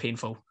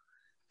painful.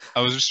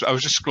 I was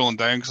just scrolling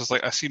down because I was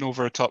like, I seen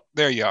over the top.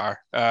 There you are.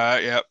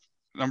 Yeah.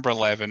 Number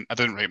 11. I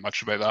didn't write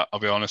much about that, I'll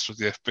be honest with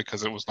you,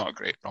 because it was not a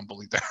great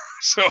rumble either.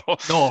 So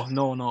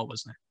no, it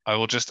wasn't. I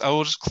will just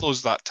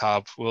close that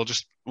tab. We'll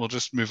just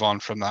move on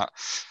from that.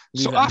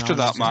 So Leave after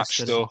that match,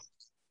 though,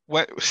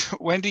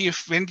 when do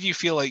you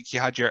feel like you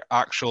had your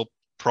actual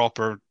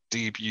proper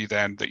debut?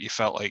 Then that you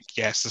felt like,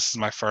 yes, this is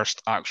my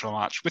first actual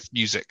match with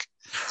music.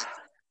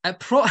 It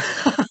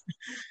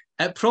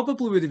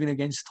probably would have been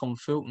against Tom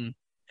Fulton.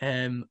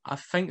 I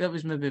think that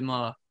was maybe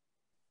my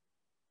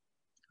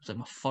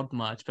third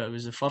match, but it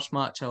was the first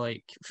match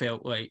I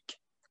felt like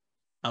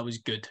I was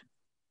good.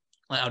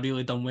 Like, I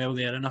really done well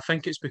there, and I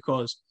think it's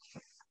because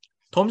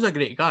Tom's a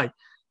great guy.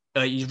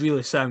 He's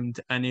really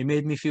sound, and he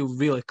made me feel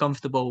really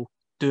comfortable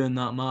doing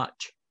that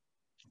match.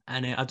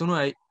 And I don't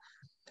know if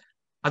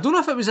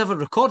it was ever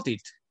recorded,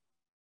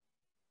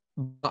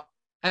 but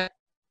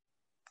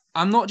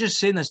I'm not just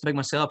saying this to big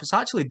myself up. It's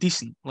actually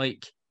decent.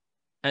 Like,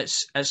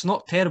 it's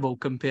not terrible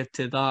compared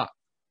to that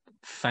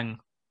thing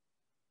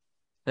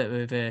that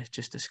we've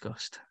just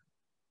discussed.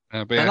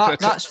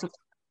 That's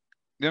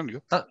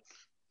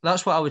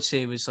what I would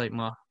say was like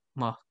my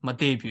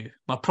debut,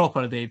 my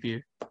proper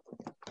debut.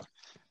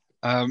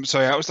 So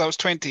yeah, that was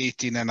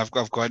 2018, and I've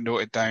got it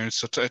noted down.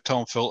 So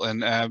Tom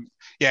Fulton,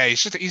 yeah,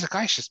 he's a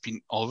guy who's just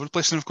been all over the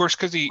place, and of course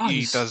because Oh,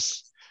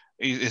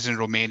 he is in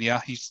Romania,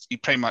 he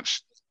pretty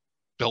much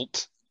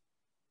built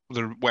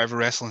whatever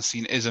wrestling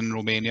scene is in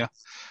Romania,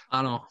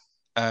 I know.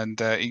 and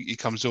he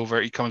comes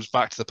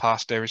back to the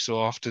past every so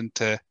often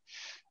to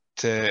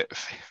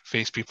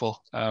face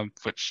people,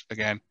 which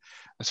again,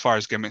 as far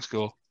as gimmicks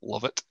go,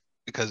 love it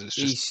because it's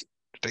just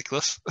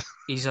ridiculous.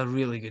 He's a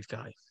really good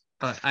guy,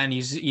 and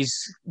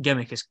his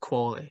gimmick is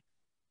quality.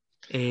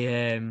 He,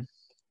 it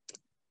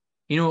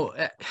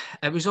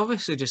was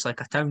obviously just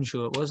like a town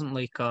show. It wasn't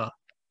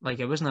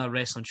it wasn't a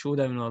wrestling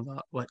showdown or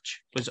that,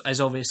 which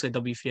is obviously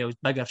WFL's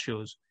bigger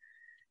shows.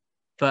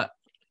 But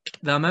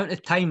the amount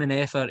of time and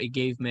effort he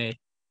gave me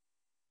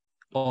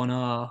on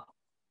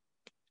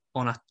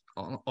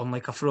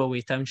like a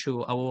throwaway town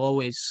show, I'll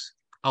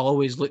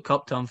always look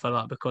up to him for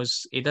that,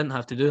 because he didn't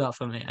have to do that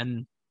for me,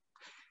 and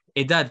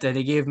he did, and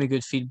he gave me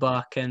good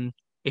feedback, and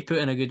he put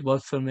in a good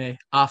word for me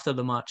after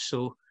the match.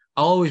 So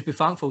I'll always be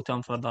thankful to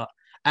him for that.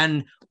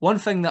 And one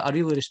thing that I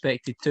really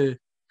respected too,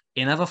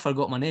 he never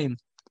forgot my name.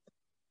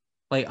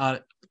 Like I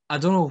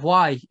don't know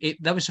why.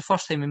 That was the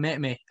first time he met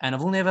me, and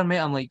I've only ever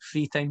met him like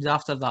 3 times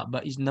after that,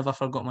 but he's never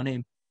forgot my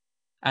name.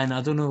 And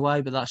I don't know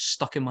why, but that's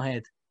stuck in my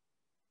head.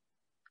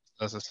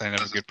 That's a sign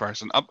of a good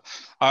person.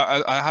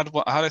 I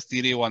had a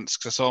theory once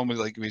because I saw him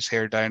with his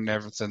hair down and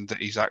everything that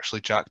he's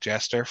actually Jack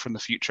Jester from the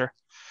future,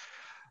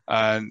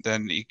 and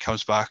then he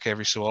comes back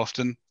every so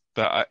often.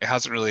 But it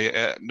hasn't really.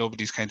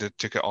 Nobody's kind of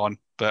took it on.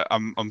 But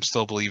I'm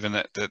still believing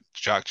that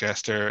Jack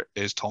Jester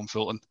is Tom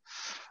Fulton.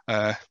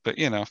 But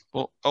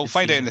I'll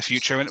find out in the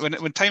future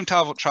when time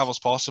travel's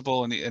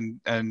possible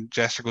and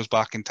Jester goes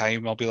back in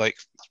time. I'll be like,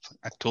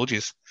 I told you,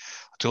 it's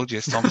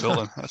Tom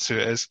Fulton. That's who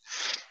it is.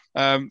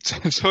 So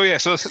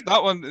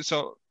that one.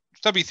 So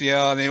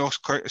W3L, and then you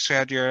also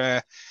had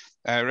your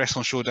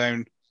Wrestling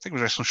Showdown. I think it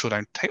was Wrestling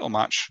Showdown title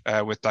match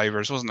with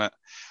Divers, wasn't it?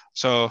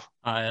 So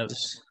It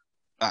was.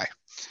 Aye.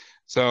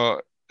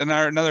 So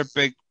another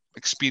big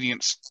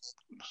experience.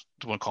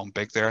 Don't want to call him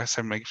big there. I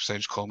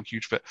just call him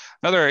huge, but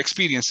another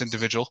experienced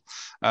individual,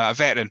 a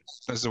veteran.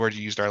 That's the word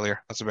you used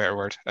earlier. That's a better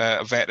word.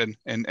 A veteran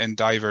in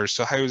divers.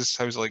 So how's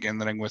it like in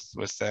the ring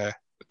with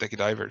Dickie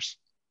Divers?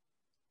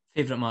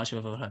 Favorite match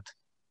I've ever had.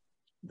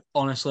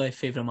 Honestly,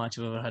 favorite match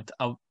I've ever had.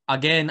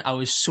 I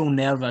was so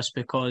nervous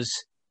because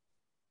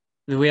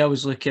the way I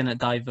was looking at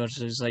Divers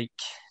is like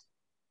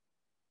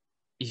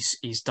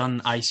he's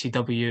done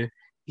ICW,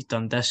 he's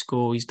done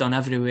disco, he's done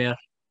everywhere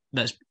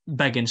that's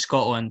big in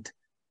Scotland.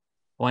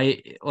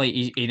 Why,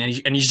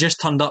 he's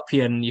just turned up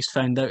here and he's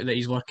found out that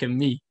he's working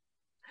me.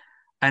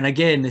 And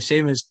again, the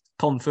same as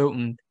Tom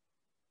Fulton,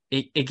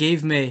 he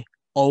gave me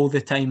all the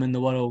time in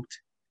the world,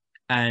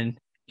 and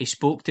he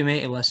spoke to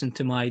me, he listened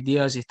to my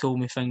ideas, he told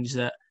me things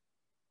that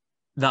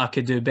I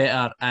could do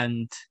better,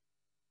 and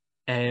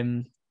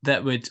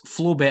that would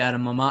flow better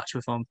in my match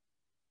with him.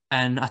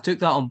 And I took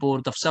that on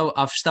board.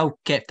 I've still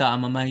kept that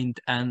in my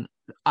mind, and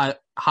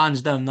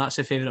hands down, that's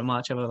the favourite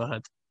match I've ever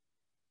had.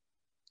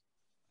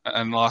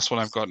 And the last one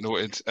I've got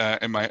noted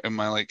in my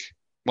like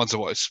ones I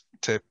wanted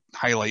to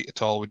highlight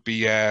at all would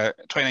be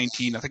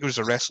 2019. I think it was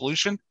a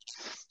Resolution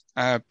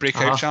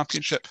Breakout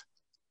Championship.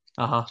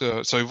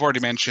 So we've already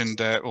mentioned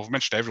we've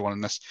mentioned everyone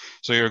in this.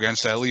 So you're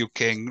against Leo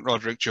King,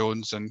 Roderick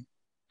Jones, and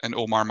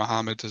Omar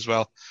Mohammed as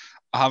well.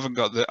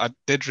 I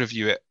did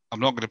review it. I'm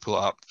not going to pull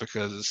it up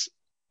because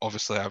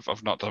obviously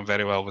I've not done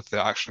very well with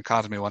the Action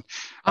Academy one.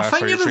 I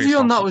think your review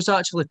on that was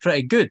actually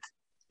pretty good.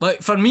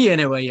 Like, for me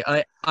anyway.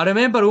 I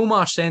remember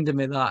Omar sending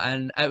me that,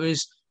 and it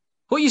was,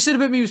 what you said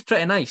about me was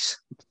pretty nice.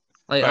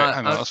 Like, right,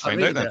 hang on, let's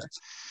find out then.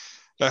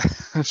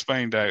 Let's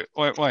find out.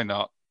 Why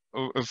not?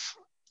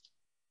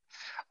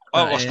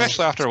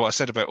 Especially after what I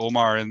said about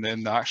Omar in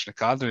the Action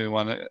Academy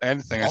one.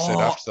 Anything I said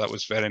after that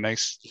was very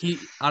nice.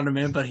 I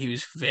remember he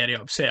was very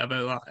upset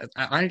about that.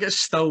 I think it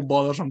still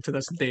bothers him to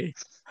this day.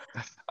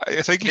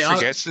 I think he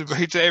forgets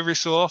about it every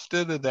so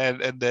often,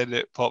 and then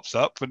it pops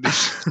up, and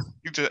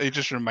he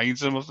just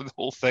reminds him of the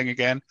whole thing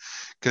again.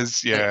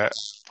 Because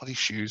bloody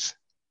shoes.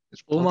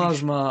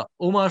 Omar's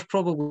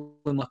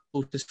probably my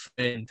closest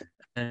friend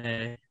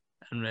in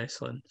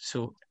wrestling.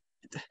 So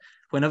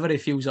whenever he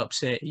feels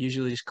upset, he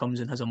usually just comes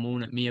and has a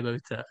moan at me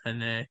about it.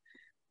 And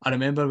I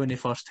remember when he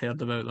first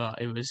heard about that,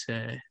 he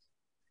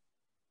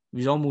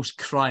was almost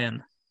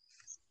crying.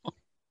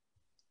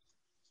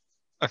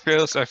 I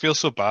feel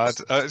so bad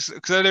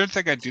because I don't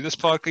think I'd do this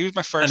podcast. He was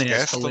my first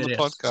guest on the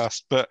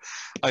podcast, but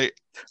I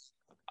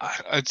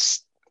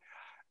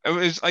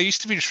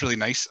used to be just really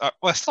nice.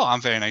 I still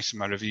am very nice in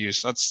my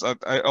reviews.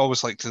 I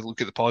always like to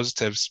look at the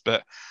positives,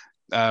 but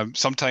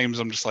sometimes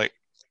I'm just like,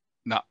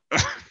 nah,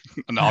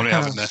 I'm not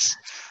having this.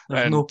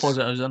 There's no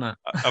positives in it.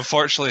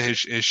 Unfortunately,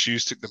 his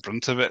shoes took the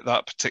brunt of it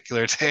that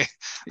particular day.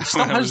 He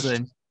still has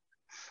them.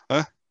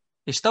 Huh?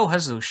 He still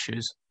has those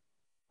shoes.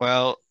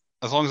 Well,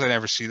 as long as I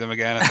never see them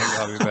again, I think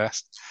that'll be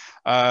best.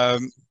 I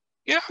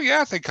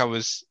think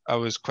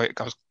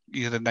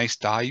you had a nice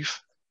dive.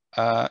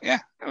 I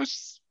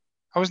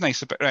was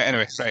nice about right.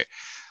 Anyway, right.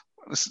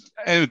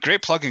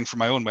 Great plugging for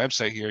my own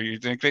website here. You're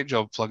doing a great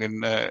job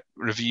plugging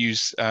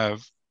reviews.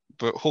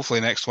 But hopefully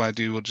the next one I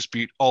do will just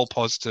be all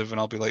positive, and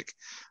I'll be like,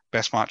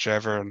 best match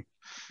ever. And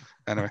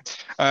anyway,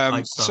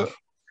 Like so stuff.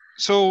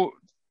 so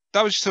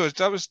that was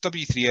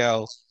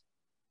W3L,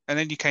 and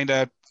then you kind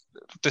of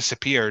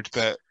disappeared,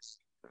 but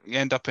you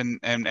end up in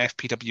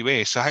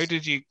FPWA. So how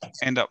did you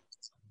end up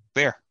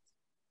there?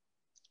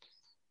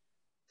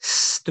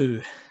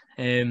 Stu.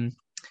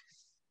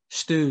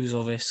 Stu's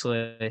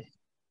obviously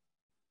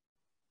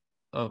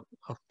of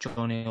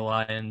Johnny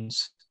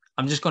Lyons.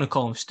 I'm just going to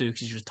call him Stu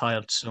because he's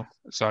retired. So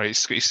Sorry,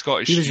 he's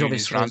Scottish he was and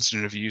he's obviously rants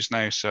and reviews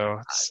now, so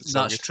it's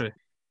all that's good. true.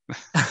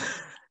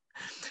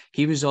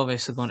 He was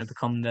obviously going to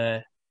become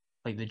the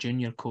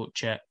junior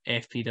coach at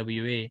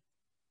FPWA.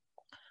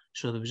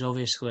 So there was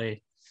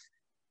obviously,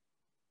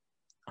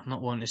 I'm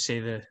not wanting to say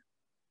there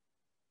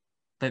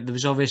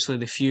was obviously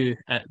the few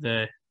at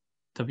the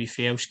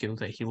WFL school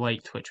that he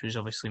liked, which was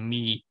obviously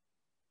me,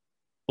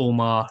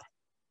 Omar,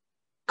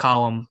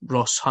 Callum,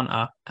 Ross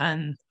Hunter,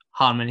 and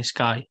Harmony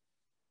Sky.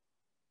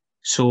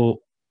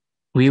 So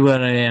we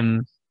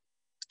were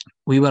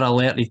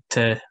alerted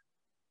to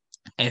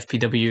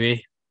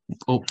FPWA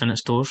opening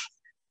its doors,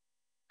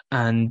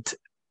 and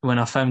when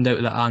I found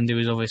out that Andy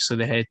was obviously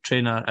the head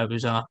trainer, it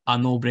was a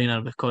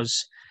no-brainer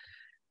because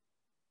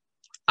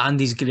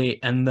Andy's great,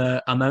 and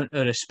the amount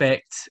of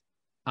respect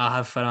I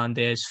have for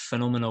Andy is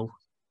phenomenal.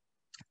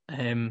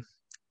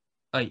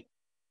 Like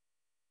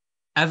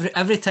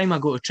every time I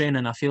go to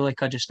training, I feel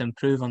like I just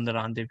improve under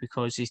Andy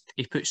because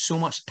he puts so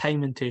much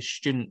time into his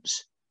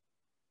students.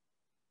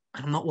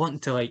 And I'm not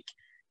wanting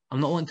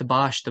to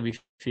bash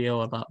WFL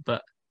or that,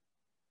 but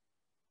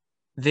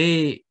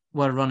they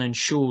were running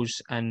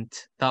shows and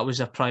that was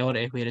a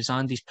priority, whereas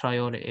Andy's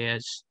priority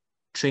is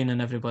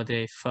training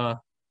everybody for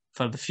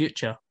the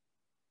future.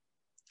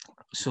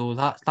 So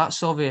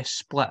that's obvious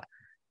split.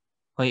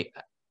 Like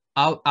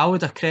I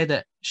would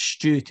accredit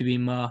Stu to be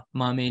my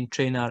main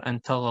trainer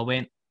until I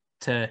went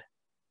to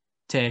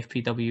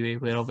FPWA,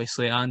 where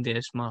obviously Andy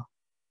is my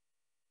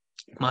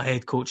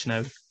head coach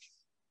now.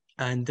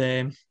 And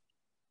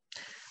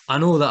I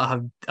know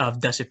that I've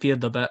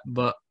disappeared a bit,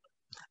 but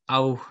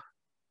I'll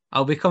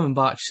be coming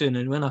back soon.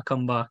 And when I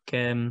come back,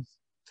 I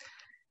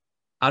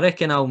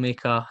reckon I'll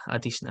make a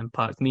decent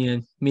impact. Me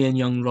and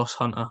young Ross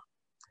Hunter,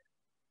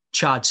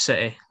 Chad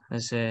City,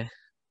 as we're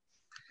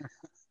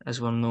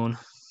known.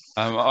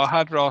 I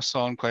had Ross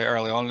on quite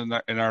early on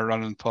in our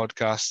running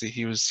podcast.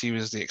 He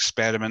was the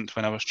experiment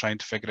when I was trying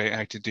to figure out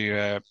how to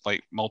do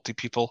like multi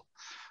people,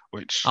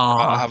 which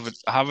I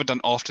haven't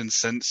done often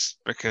since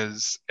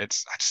because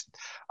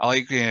I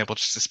like being able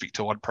just to speak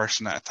to one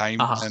person at a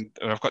time, and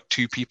I've got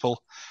two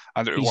people,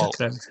 and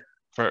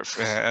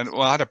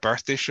I had a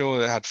birthday show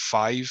that had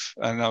 5,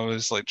 and I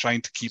was like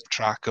trying to keep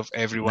track of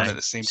everyone at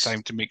the same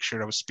time to make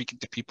sure I was speaking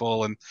to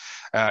people, and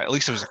at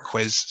least it was a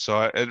quiz,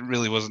 so it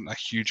really wasn't a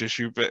huge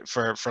issue. But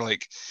for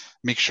like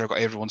make sure I got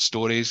everyone's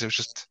stories, it was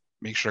just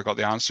make sure I got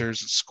the answers.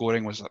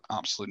 Scoring was an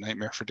absolute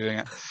nightmare for doing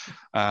it.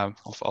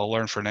 I'll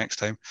learn for next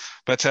time.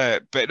 But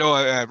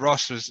no,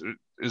 Ross is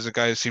a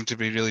guy who seemed to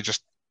be really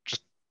just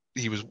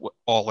he was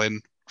all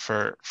in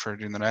for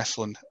doing the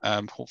wrestling.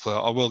 Hopefully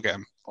I will get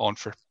him on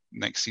for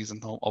next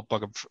season. I'll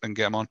bug him and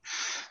get him on.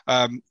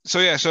 So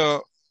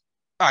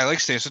I like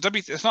to say,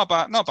 it's not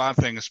a bad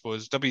thing, I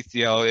suppose.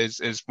 WTL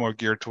is more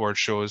geared towards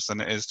shows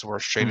than it is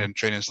towards training.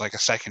 Training is like a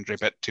secondary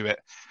bit to it.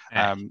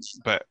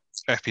 But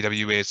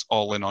FPWA is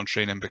all in on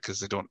training because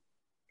they don't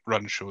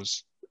run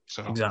shows.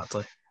 So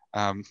exactly.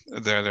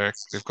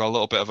 They've got a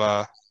little bit of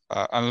a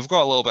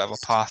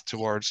path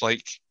towards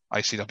like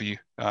ICW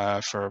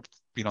for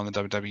being on the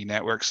WWE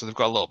network. So they've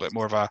got a little bit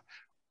more of a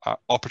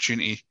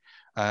opportunity,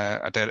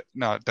 a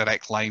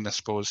direct line, I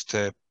suppose,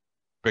 to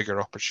bigger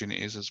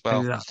opportunities as well.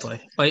 Exactly.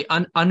 Like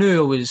I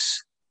knew I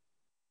was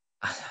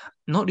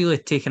not really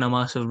taking a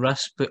massive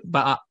risk,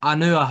 but I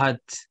knew I had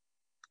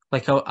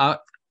like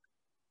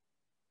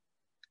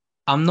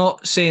I'm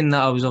not saying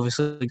that I was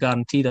obviously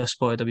guaranteed a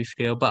spot at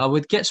WFL, but I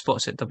would get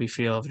spots at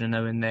WFL every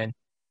now and then.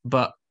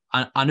 But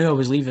I knew I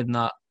was leaving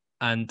that,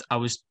 and I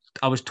was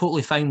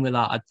totally fine with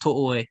that. I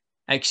totally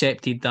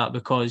accepted that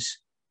because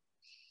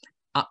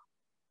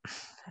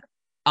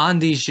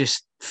Andy's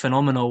just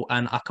phenomenal,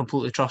 and I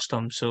completely trust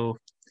him. So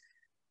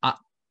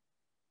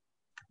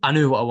I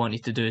knew what I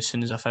wanted to do as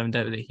soon as I found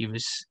out that he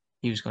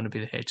was going to be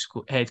the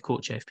head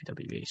coach at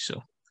FPWA.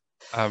 So.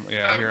 I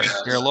hear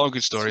a lot of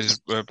good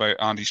stories about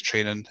Andy's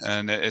training,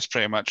 and it's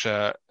pretty much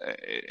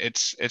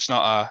it's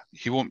not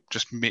he won't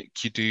just make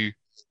you do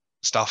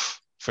stuff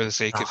for the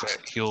sake of it.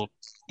 He'll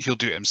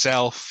do it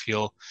himself.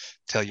 He'll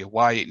tell you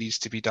why it needs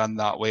to be done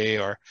that way,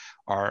 or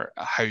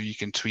how you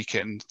can tweak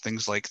it and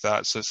things like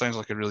that. So it sounds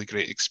like a really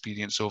great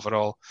experience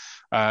overall.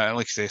 And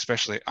like I say,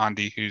 especially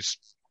Andy, who's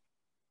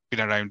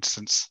been around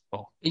since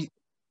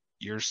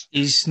years.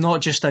 He's not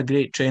just a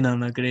great trainer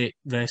and a great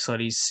wrestler.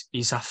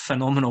 He's a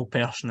phenomenal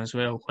person as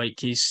well. Like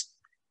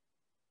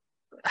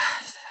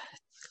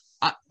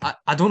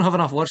I don't have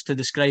enough words to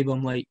describe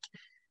him. Like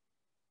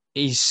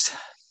he's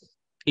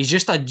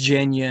just a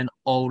genuine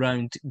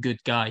all-round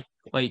good guy.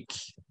 Like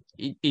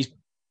he's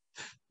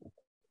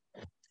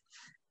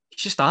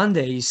just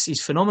Andy.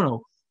 He's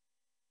phenomenal.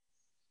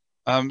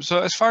 So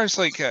as far as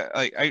like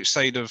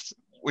outside of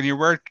when you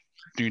were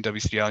doing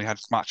W3L, you had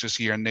matches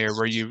here and there.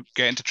 Were you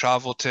getting to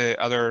travel to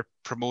other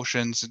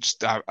promotions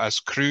just as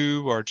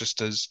crew, or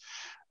just as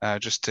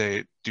just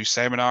to do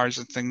seminars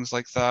and things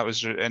like that?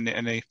 Was there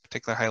any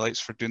particular highlights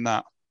for doing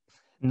that?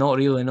 Not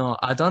really. No,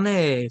 I done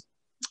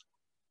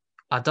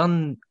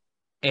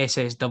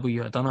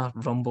SSW. I done a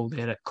rumble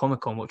there at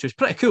Comic-Con, which was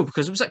pretty cool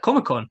because it was at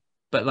Comic-Con.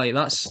 But like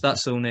that's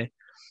the only.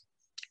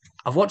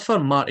 I've worked for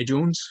Marty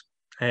Jones.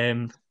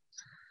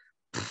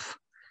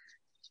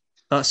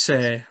 That's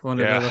one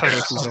of the other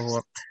places I've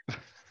worked.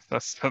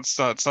 That's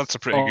a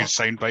pretty good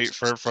soundbite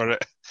for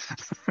it.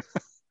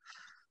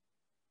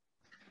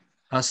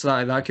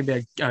 That could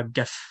be a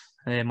gif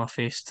my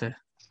face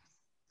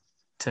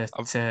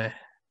to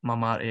my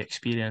Marty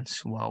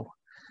experience. Wow.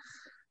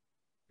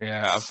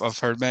 Yeah, I've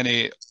heard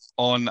many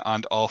on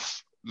and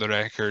off the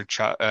record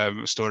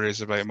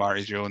stories about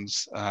Marty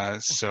Jones.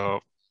 So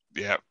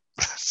yeah,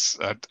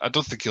 I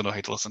don't think you'll know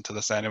how to listen to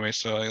this anyway,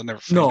 so you'll never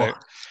find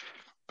out.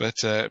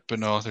 But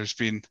no, there's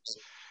been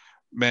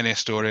many a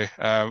story.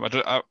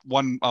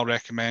 One I'll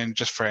recommend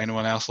just for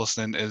anyone else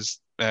listening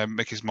is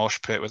Mickey's Mosh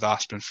Pit with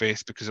Aspen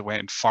Faith, because it went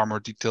in far more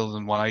detail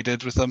than one I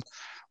did with them.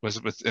 Was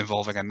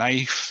involving a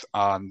knife,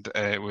 and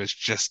it was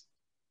just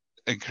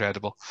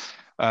incredible.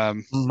 My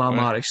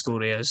Marty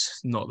story is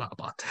not that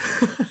bad.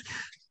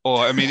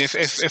 I mean, if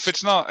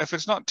it's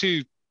not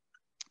too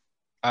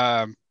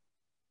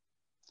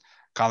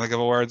can't think of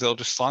a word that'll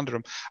just slander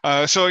him.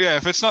 So yeah,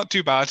 if it's not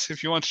too bad,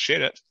 if you want to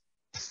share it.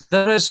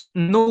 There is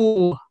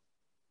no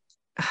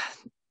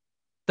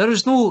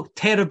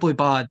terribly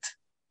bad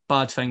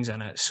things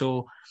in it.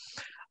 So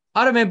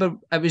I remember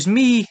it was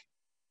me,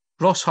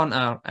 Ross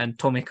Hunter, and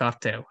Tommy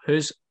Cartel,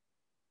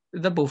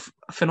 they're both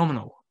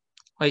phenomenal.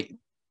 Like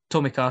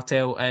Tommy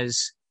Cartel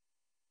is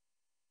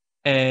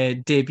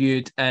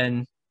debuted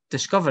in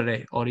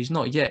Discovery, or he's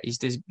not yet. He's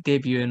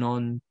debuting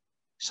on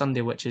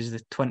Sunday, which is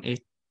the 28th,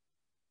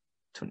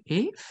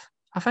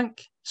 I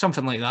think,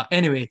 something like that.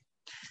 Anyway.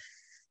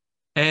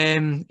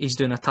 He's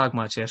doing a tag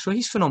match there, so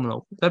he's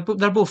phenomenal. They're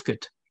both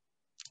good.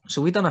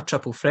 So we done a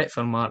triple threat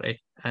for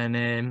Marty,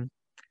 and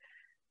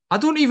I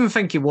don't even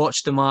think he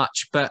watched the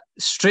match, but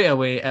straight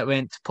away it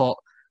went to pot.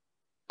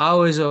 I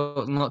was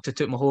not to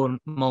toot my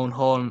own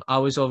horn. I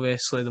was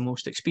obviously the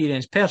most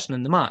experienced person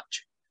in the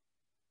match.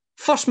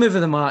 First move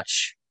of the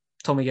match,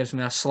 Tommy gives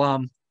me a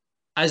slam.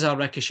 As I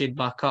ricocheted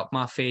back up,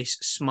 my face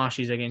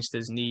smashes against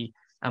his knee,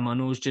 and my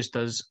nose just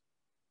does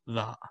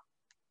that.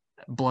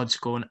 Blood's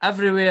going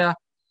everywhere.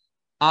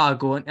 I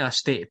go into a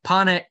state of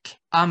panic.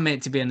 I'm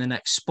meant to be in the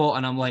next spot,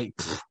 and I'm like,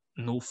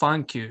 no,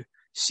 thank you.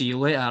 See you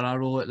later. I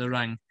roll out the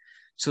ring.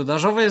 So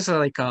there's obviously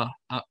like a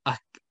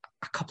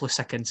couple of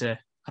seconds of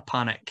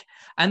panic.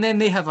 And then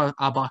they have a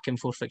back and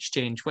forth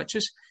exchange,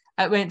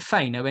 it went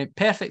fine. It went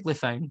perfectly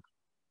fine.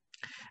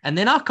 And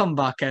then I come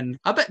back in,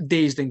 a bit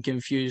dazed and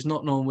confused,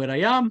 not knowing where I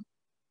am.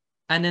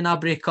 And then I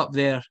break up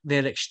their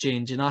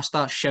exchange, and I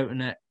start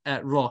shouting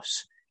at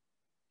Ross,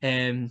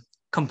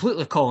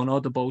 completely calling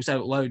audibles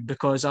out loud,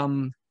 because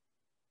I'm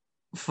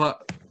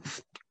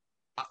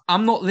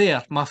not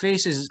there. My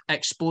face is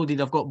exploded.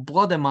 I've got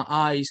blood in my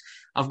eyes.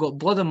 I've got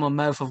blood in my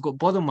mouth. I've got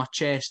blood on my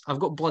chest. I've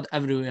got blood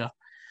everywhere.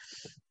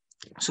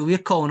 So we're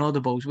calling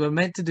audibles. We're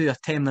meant to do a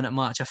 10-minute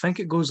match. I think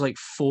it goes like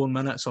 4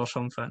 minutes or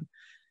something.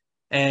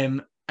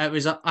 It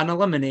was an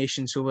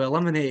elimination. So we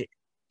eliminate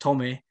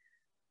Tommy.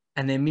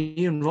 And then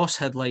me and Ross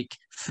had like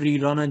 3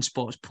 running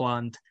spots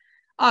planned.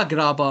 I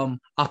grab him,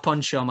 I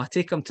punch him, I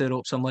take him to the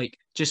ropes. I'm like,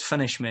 just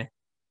finish me.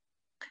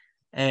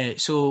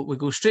 So we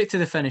go straight to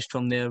the finish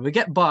from there. We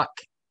get back,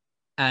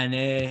 and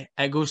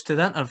it goes to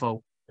the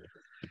interval.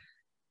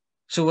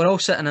 So we're all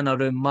sitting in a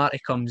room. Marty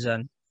comes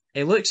in.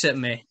 He looks at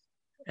me,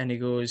 and he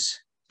goes,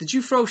 "Did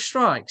you throw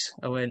strikes?"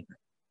 I went,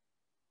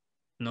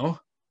 "No."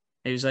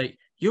 He was like,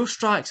 "Your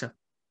strikes are..."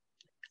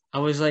 I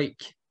was like,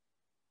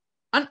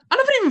 I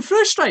never even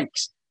threw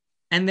strikes.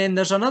 And then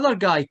there's another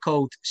guy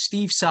called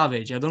Steve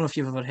Savage. I don't know if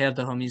you've ever heard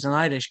of him. He's an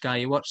Irish guy.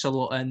 He works a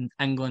lot in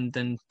England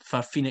and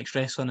for Phoenix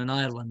Wrestling in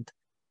Ireland.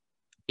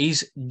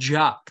 He's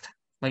jacked.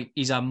 Like,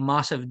 he's a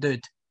massive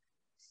dude.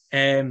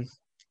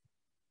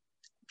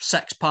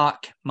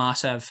 6-pack,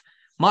 massive.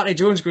 Marty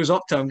Jones goes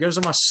up to him, gives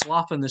him a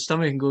slap in the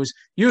stomach and goes,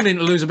 "You need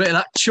to lose a bit of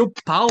that chub,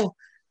 pal."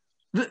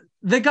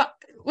 The guy...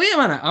 Wait a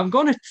minute.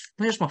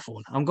 Where's my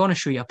phone? I'm going to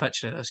show you a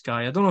picture of this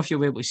guy. I don't know if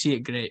you'll be able to see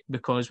it great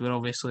because we're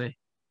obviously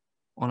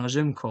on a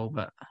Zoom call,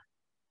 but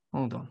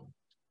hold on.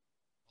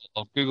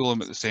 I'll Google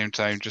him at the same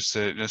time just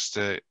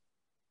to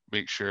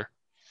make sure.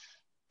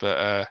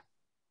 But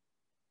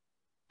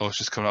it's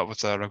just coming up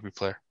with a rugby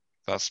player.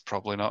 That's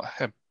probably not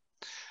him.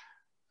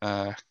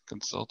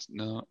 Consultant,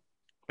 no.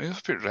 Maybe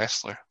I'll put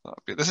wrestler.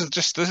 This is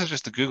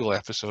just a Google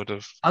episode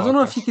of. I don't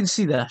know if you can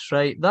see this,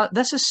 right?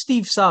 This is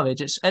Steve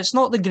Savage. It's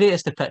not the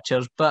greatest of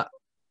pictures, but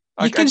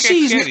you can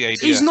see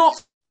he's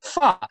not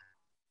fat.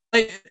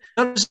 Like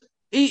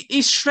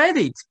he's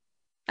shredded.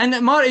 And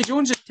Marty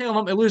Jones was telling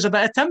him to lose a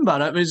bit of timber.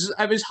 It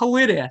was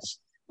hilarious.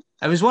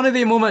 It was one of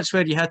the moments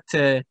where you had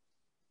to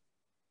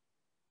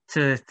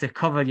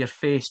cover your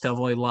face to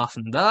avoid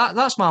laughing.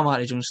 That's my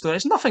Marty Jones story.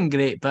 It's nothing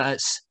great, but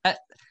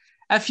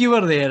if you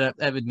were there,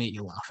 it would make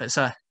you laugh.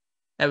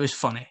 It was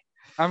funny.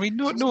 I mean,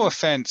 no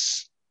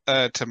offense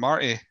to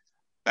Marty.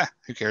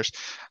 Who cares?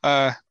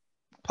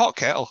 Pot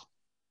kettle.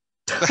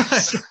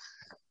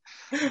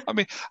 I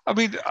mean,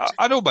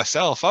 I know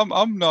myself.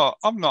 I'm not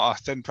a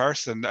thin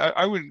person.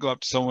 I wouldn't go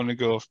up to someone and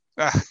go,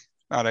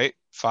 all right,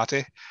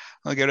 fatty.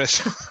 I'll get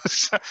it.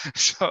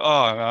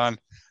 Oh man.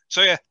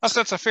 So yeah,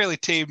 that's a fairly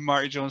tame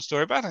Marty Jones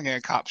story, but I think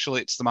it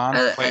encapsulates the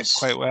man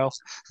quite well.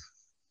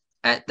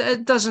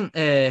 It doesn't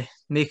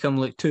make him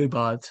look too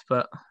bad,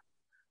 but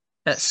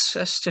it's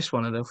just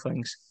one of those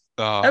things.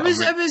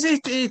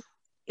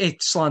 He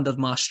slandered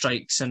my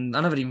strikes, and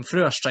I never even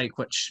threw a strike,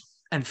 which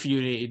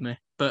infuriated me.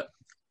 But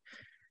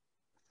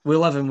we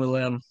live and we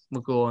learn.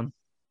 We go on.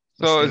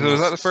 So was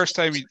that the first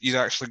time you'd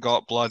actually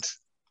got blood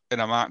in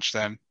a match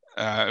then?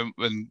 And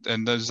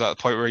was that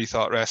the point where you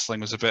thought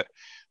wrestling was a bit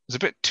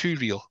too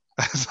real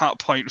at that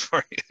point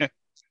for you?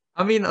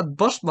 I mean, I'd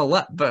burst my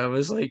lip, but it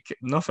was like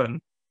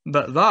nothing.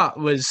 But I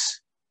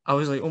was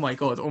like, oh my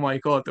God, oh my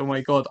God, oh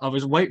my God. I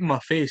was wiping my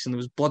face and there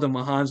was blood on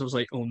my hands. I was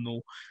like, oh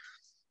no.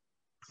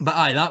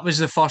 But that was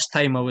the first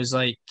time I was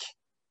like,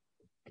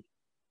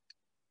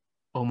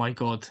 oh my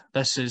God,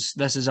 this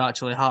is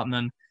actually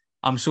happening.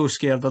 I'm so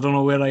scared. I don't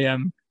know where I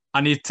am.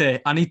 I need to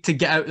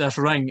get out this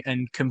ring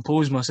and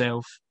compose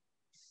myself.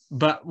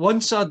 But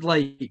once I'd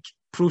like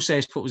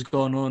processed what was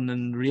going on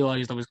and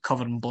realised I was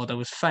covered in blood, I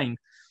was fine.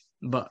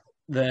 But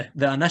the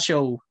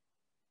initial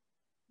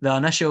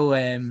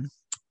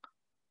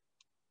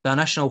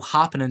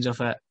happenings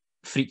of it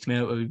freaked me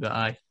out a wee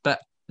bit. But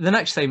the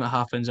next time it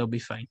happens, I'll be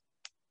fine.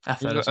 I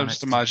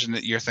just imagine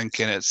that you're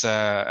thinking it's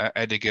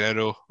Eddie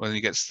Guerrero when he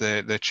gets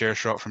the chair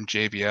shot from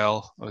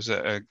JBL. Was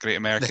it a Great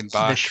American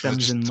Bash? The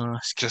Crimson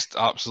Mask. Just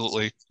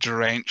absolutely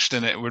drenched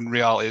in it, when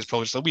reality is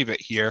probably just a wee bit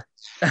here,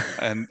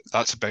 and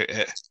that's about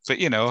it. But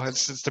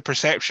it's the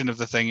perception of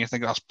the thing. You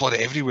think, that's blood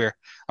everywhere.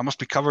 I must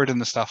be covered in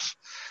the stuff.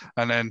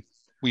 And then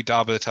we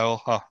dab of the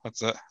towel. Oh,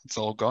 that's it. It's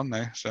all gone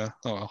now. So,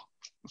 oh well,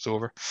 it's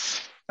over.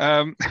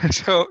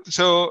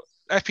 So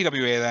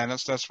FPWA then,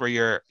 that's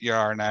where you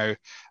are now.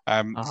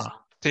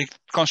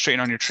 Concentrating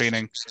on your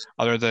training,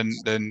 other than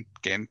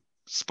getting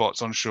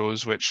spots on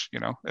shows. Which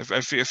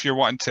if you're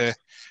wanting to,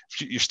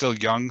 if you're still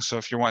young, so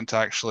if you're wanting to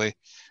actually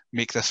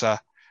make this a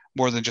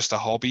more than just a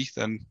hobby,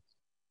 then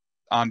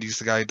Andy's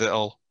the guy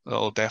that'll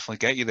definitely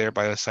get you there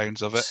by the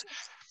sounds of it.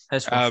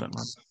 It's worth it,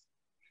 man.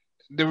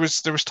 There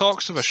was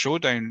talks of a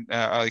showdown,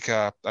 like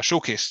a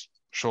showcase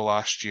show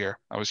last year.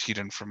 I was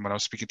hearing from when I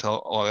was speaking to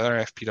all the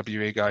other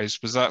FPWA guys.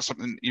 Was that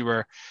something you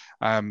were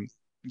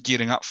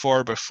gearing up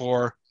for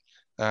before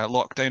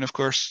lockdown, of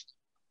course?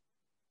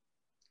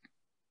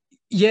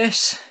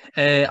 Yes,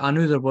 I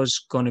knew there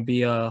was going to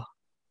be a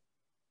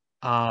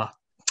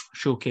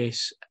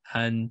showcase,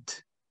 and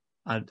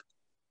I'd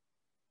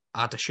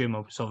assume I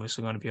was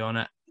obviously going to be on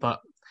it. But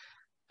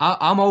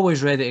I'm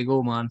always ready to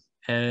go, man.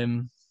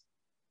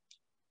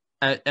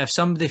 If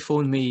somebody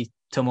phoned me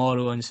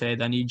tomorrow and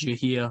said, I need you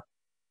here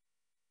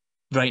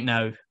right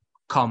now,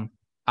 come,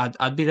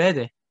 I'd be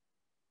ready.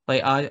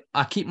 Like,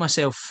 I keep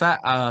myself fit.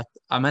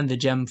 I'm in the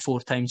gym 4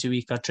 times a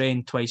week. I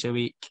train twice a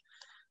week.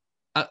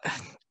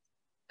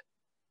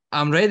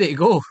 I'm ready to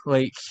go.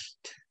 Like,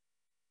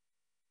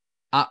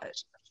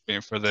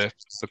 waiting for the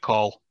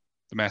call,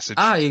 the message.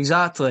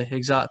 Exactly.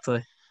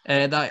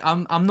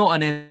 I'm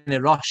not in any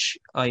rush.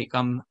 Like,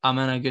 I'm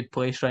in a good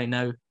place right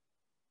now,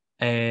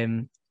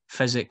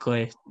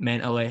 physically,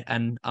 mentally,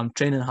 and I'm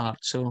training hard.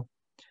 So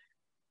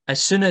as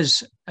soon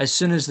as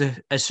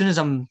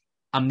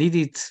I'm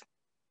needed,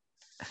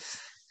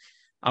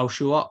 I'll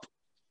show up.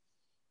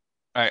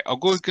 All right, I'll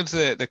go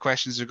into the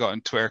questions we got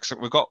on Twitter, because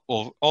we've got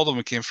all of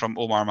them came from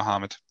Omar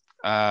Mohammed,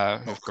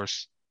 of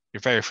course,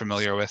 you're very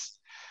familiar with.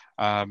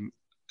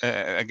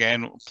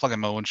 Again,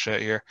 plugging my own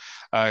shit here.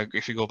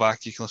 If you go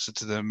back, you can listen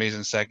to the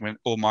amazing segment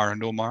Omar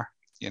and Omar.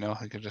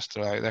 I could just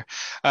throw it out there.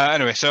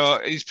 Anyway, so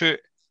he's put,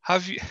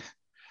 have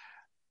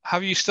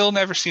you still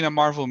never seen a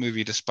Marvel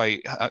movie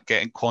despite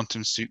getting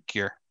quantum suit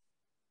gear?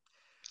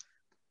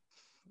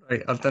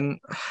 Right, I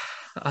don't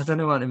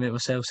want to make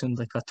myself sound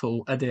like a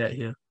total idiot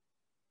here.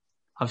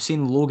 I've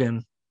seen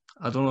Logan.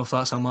 I don't know if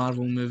that's a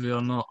Marvel movie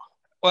or not.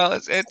 Well,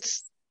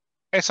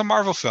 it's a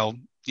Marvel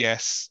film,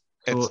 yes.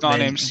 It's not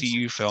an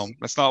MCU film.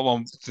 It's not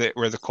one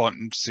where the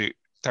quantum suit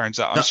turns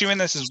up. I'm assuming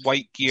this is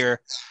white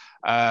gear,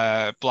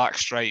 black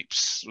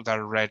stripes with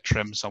a red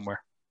trim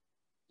somewhere.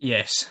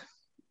 Yes.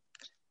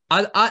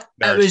 It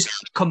was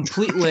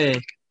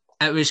completely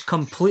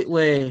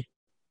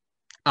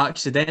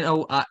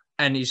accidental.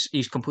 And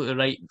he's completely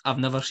right. I've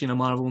never seen a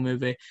Marvel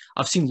movie.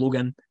 I've seen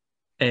Logan.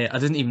 I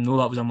didn't even know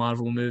that was a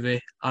Marvel movie.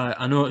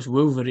 I know it's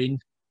Wolverine,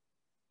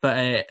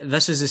 but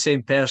this is the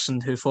same person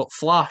who thought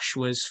Flash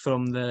was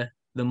from the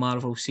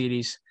Marvel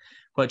series,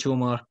 which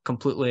Omar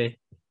completely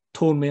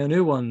told me a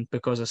new one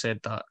because I said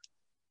that.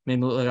 Made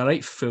me look like a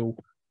right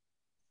fool.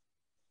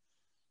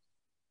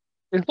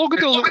 Is Logan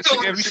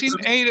have you seen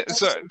any?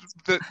 So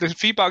the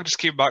feedback just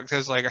came back to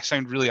us like I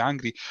sound really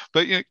angry.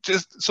 But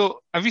just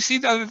so have you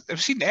seen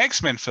the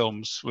X-Men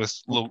films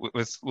with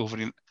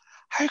Wolverine?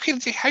 How can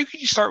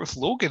you start with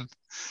Logan?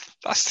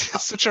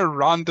 That's such a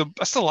random.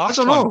 That's the last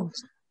one.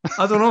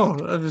 I don't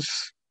know.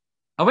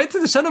 I went to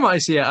the cinema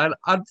to see it. I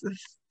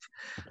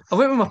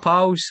went with my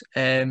pals.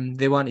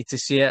 They wanted to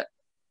see it.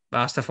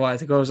 I asked if I wanted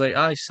to go. I was like,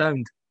 "Aye,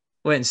 sound."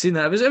 Went and seen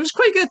it. It was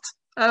quite good.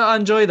 I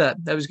enjoyed it.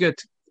 It was good.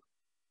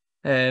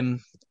 It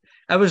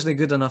wasn't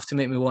good enough to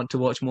make me want to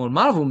watch more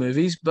Marvel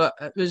movies, but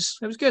it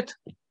was good.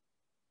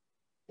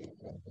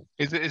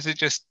 Is it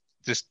just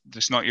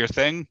not your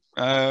thing,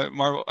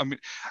 Marvel? I mean,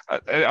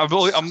 I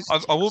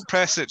won't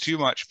press it too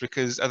much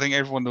because I think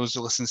everyone knows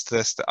who listens to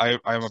this that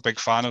I'm a big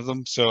fan of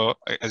them. So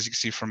as you can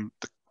see from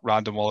the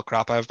random wall of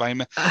crap I have behind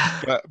me,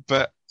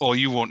 but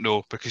you won't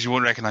know because you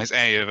won't recognize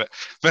any of it.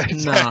 But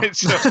no.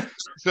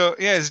 so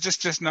yeah, it's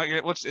just not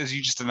your. Is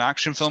you just an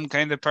action film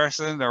kind of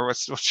person, or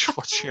what's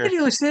your? I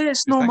really say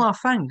it's not my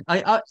thing.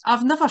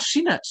 I've never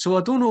seen it, so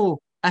I don't know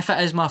if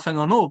it is my thing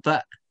or not.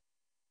 But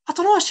I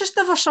don't know. It's just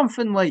never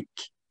something like.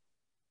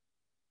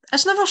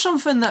 It's never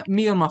something that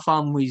me or my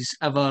family's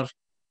ever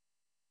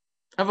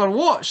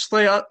watched.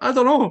 Like I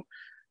don't know.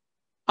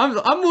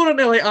 I'm more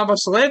into like I'm a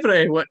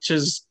Celebrity, which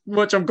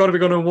I'm going to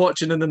be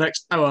watching in the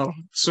next hour.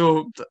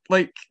 So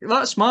like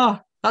that's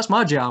my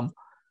jam.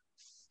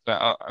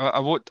 I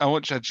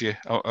won't judge you.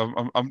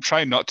 I'm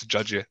trying not to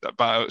judge you,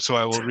 but so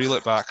I will reel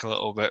it back a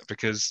little bit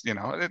because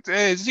it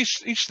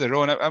is each their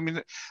own. I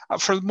mean,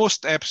 for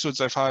most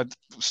episodes I've had,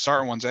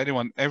 certain ones,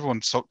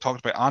 everyone's talked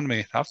about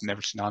anime. I've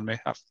never seen anime.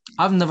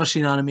 I've never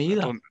seen anime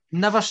either.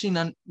 Never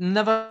seen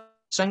never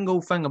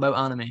single thing about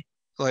anime.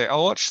 Like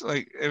I'll watch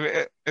like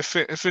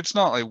if it's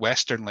not like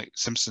Western like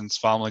Simpsons,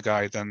 Family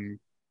Guy, then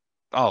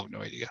I'll have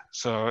no idea.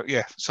 So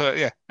yeah,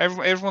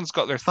 everyone's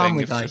got their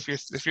Family thing. Guy.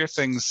 If your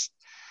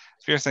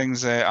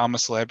thing's I'm a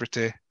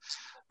Celebrity,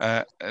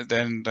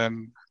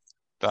 then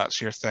that's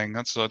your thing.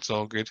 That's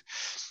all good.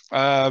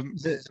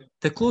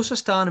 The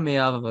closest anime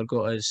I've ever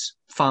got is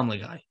Family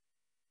Guy,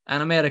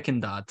 and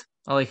American Dad.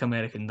 I like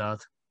American Dad.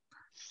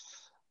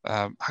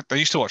 I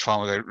used to watch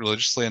Family Guy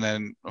religiously, and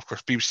then of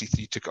course BBC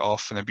Three took it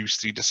off, and then BBC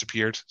Three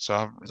disappeared. So I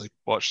haven't really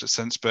watched it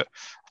since. But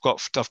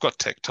I've got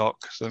TikTok,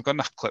 so I've got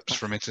enough clips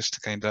for me just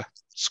to kind of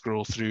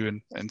scroll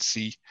through and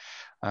see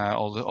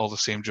all the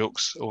same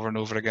jokes over and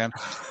over again.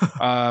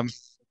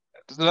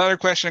 Another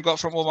question I got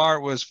from Omar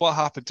was, what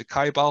happened to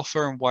Kai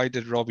Balfour, and why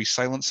did Robbie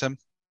silence him?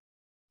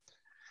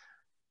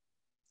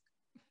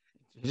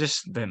 He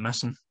just went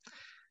missing,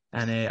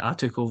 and I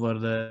took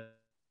over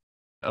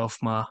off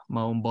my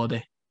own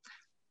body.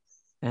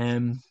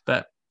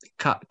 But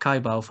Kai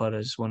Balfour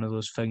is one of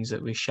those things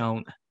that we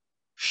shan't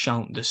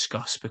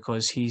discuss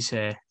because he's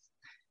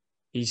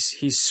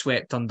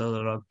swept under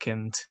the rug,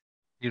 and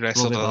he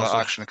wrestled on that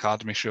Action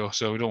Academy show,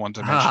 so we don't want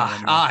to mention him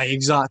anymore.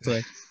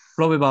 Exactly.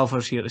 Robbie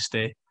Balfour's here to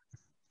stay.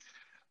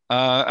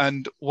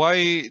 And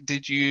why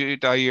did you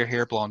dye your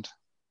hair blonde?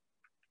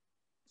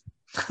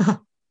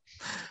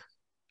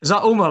 Is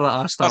that Omar that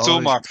asked that? That's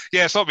Omar.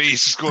 Yeah, it's not me.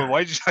 He's just going,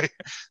 why did I...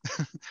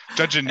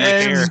 Judging your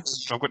hair.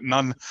 I've got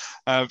none.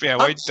 Why did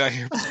I dye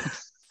your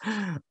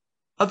blonde?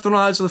 I don't know.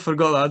 I actually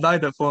forgot that I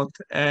dyed it blonde.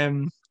 I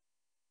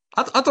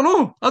don't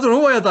know. I don't know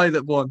why I dyed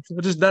it blonde.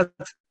 I just did.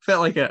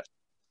 Felt like it.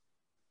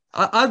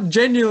 I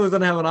genuinely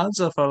didn't have an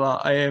answer for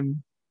that.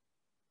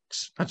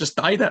 I just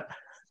dyed it.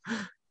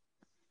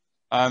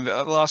 And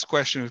the last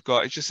question we've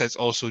got, it just says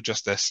also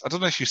just this. I don't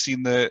know if you've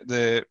seen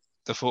the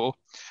photo.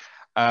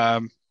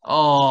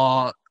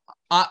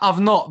 I've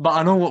not, but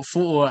I know what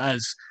photo it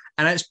is,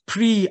 and it's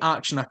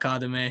pre-Action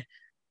Academy.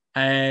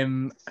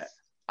 I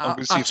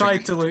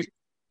tried to look.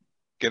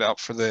 Get it up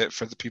for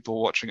the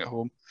people watching at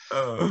home.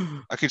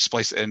 I could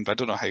splice it in, but I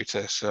don't know how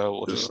to, so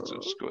we'll just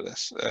go with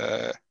this.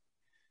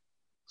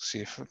 See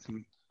if I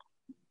can.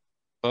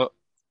 Oh,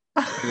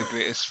 the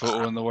greatest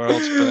photo in the world,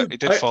 but it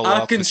did follow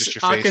up with just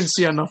your face. I can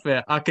see enough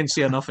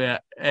of it.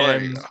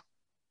 There you go.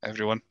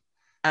 Everyone.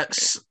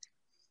 It's.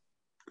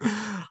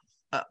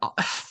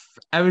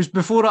 It was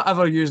before I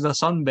ever used a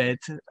sunbed,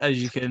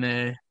 as you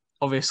can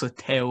obviously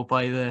tell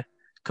by the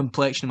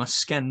complexion of my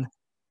skin.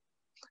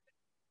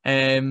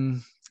 I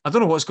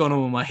don't know what's going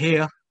on with my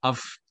hair.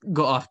 I've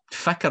got a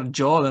thicker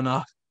jaw than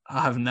I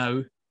have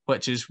now,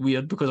 which is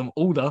weird because I'm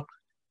older.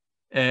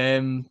 I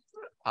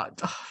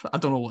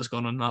don't know what's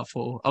going on in that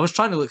photo. I was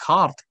trying to look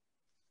hard.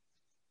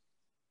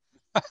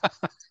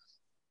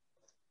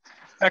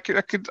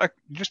 You're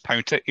just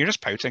pouting. You're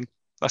just pouting.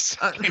 I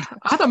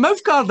had a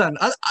mouth guard in.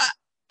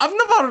 I've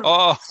never.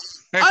 Oh,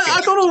 okay.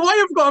 I don't know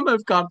why I've got a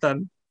mouth guard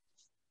in.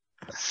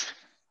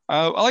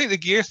 I like the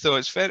gear though.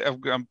 It's very.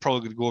 I'm probably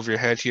going to go over your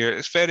head here.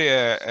 It's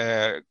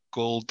very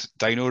gold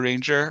Dino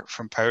Ranger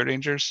from Power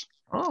Rangers.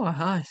 Oh,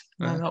 hi.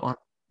 That one.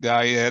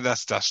 Yeah.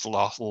 That's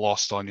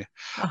lost on you.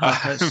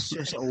 It's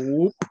just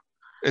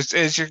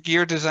Is your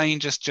gear design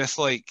just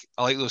like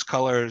I like those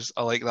colors?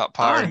 I like that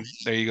pattern.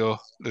 There you go.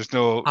 There's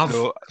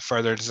no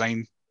further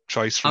design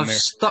choice from there.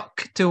 I've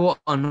stuck to what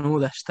I know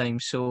this time.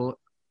 So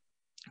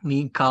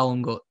me and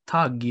Callum got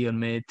tag gear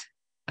made,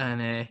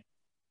 and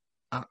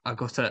I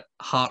got it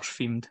Hearts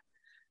themed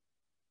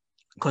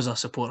because I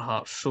support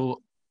Hearts.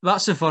 So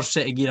that's the first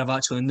set of gear I've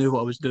actually knew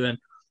what I was doing.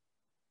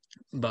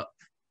 But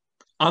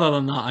other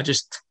than that, I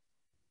just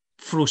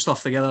throw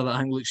stuff together that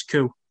I think looks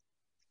cool.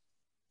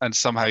 And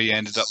somehow you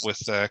ended up with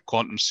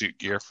quantum suit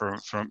gear from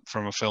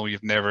a film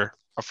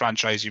a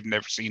franchise you've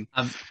never seen.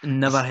 I've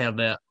never heard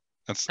that.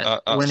 That's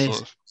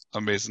absolutely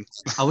amazing.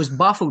 I was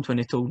baffled when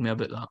he told me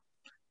about that.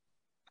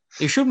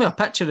 He showed me a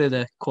picture of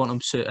the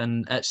quantum suit,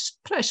 and it's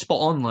pretty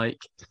spot on. Like,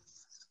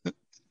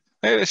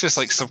 maybe it's just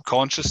like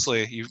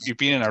subconsciously you've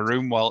been in a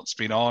room while it's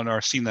been on,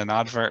 or seen an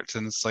advert,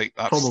 and it's like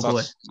that's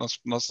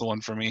the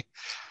one for me.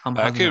 It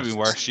could have been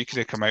worse. You could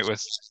have come out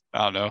with,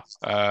 I don't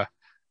know,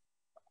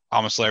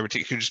 I'm a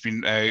Celebrity. It could have just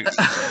been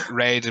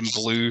red and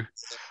blue,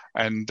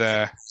 and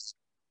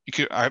you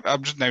could.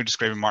 I'm just now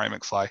describing Marty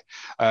McFly.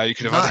 You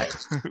could have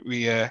had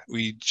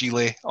we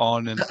gilet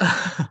on and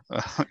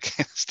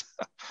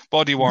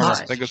body warmer.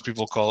 I think as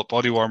people call it,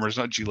 body warmers,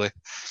 not gilet.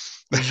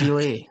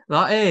 Gilet.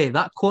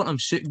 That quantum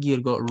suit gear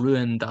got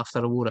ruined after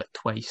I wore it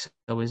twice.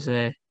 I was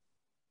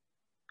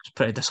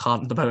pretty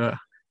disheartened about it.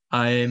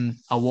 I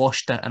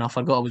washed it and I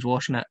forgot I was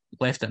washing it,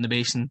 left it in the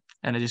basin,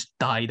 and it just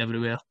died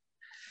everywhere.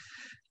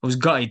 I was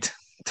gutted.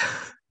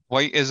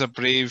 White is a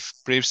brave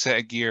set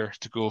of gear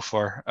to go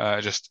for,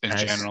 just in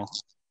general.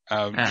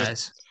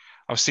 I've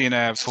seen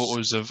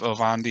photos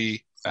of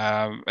Andy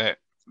at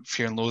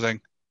Fear and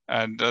Loathing,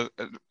 and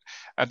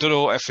I don't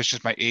know if it's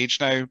just my age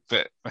now,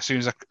 but as soon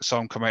as I saw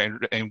him come out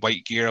in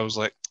white gear, I was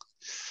like,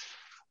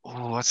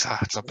 "Oh, that's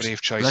a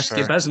brave choice.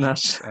 Risky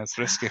business. It's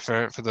risky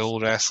for the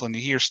old wrestling.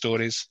 You hear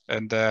stories,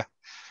 and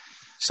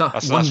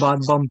one bad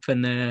bump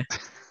and."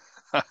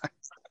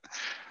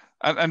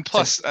 And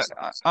plus,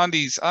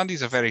 Andy's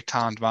a very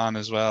tanned man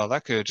as well.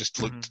 That could have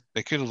just looked.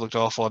 They could have looked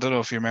awful. I don't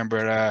know if you remember.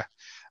 It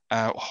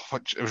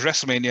was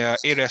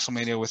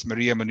WrestleMania with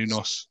Maria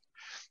Menounos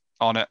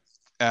on it.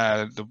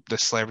 The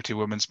celebrity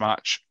women's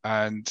match,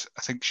 and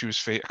I think she was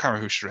I can't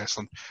remember who she was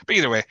wrestling, but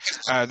either way,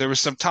 there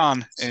was some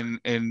tan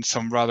in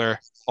some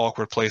rather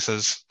awkward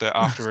places that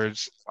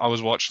afterwards I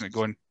was watching it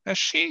going, is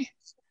she?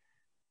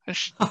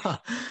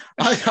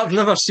 I've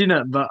never seen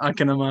it, but I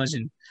can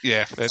imagine.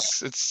 Yeah,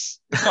 it's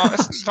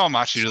not a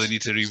match you really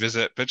need to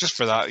revisit, but just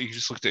for that, you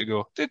just looked at it and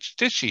go,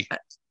 did she?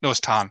 No, it's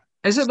tan.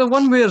 Is it the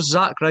one where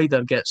Zack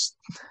Ryder gets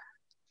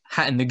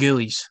hit in the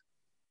ghoulies?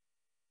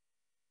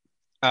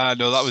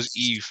 No, that was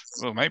Eve.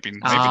 Well, maybe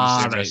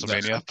the same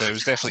WrestleMania, but it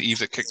was definitely Eve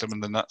that kicked him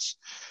in the nuts.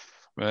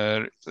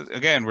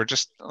 Again, we're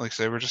just like I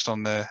say, we're just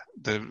on the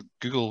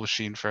Google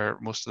machine for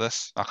most of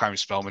this. I can't even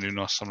spell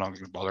Menounos, so I'm not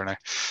going to bother now.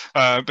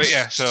 But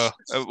yeah, so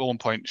at one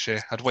point she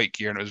had white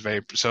gear, and it was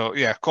very so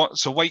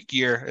white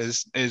gear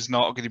is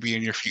not going to be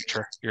in your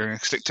future. You're going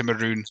to stick to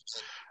maroon.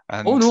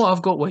 And, oh no,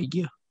 I've got white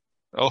gear.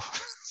 Oh,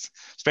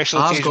 special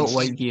occasions. I've got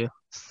white gear.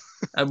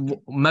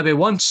 Maybe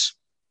once,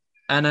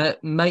 and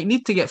it might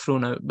need to get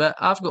thrown out, but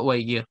I've got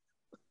white gear.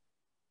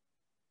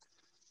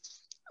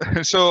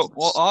 So,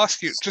 well, I'll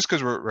ask you, just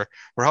because we're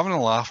having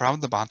a laugh, we're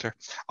having the banter.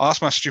 I'll ask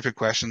my stupid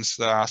questions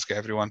that I ask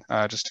everyone,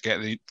 just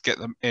to get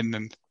them in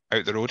and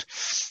out the road.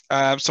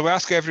 So we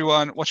ask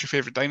everyone, what's your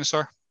favourite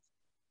dinosaur?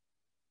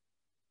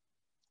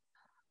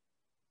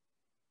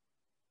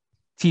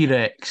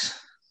 T-Rex,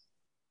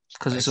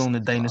 because it's the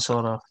only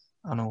dinosaur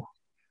I know.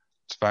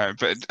 It's fine,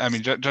 but I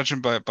mean, judging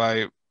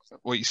by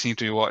what you seem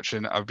to be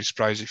watching, I'd be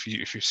surprised if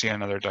you see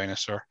another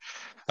dinosaur.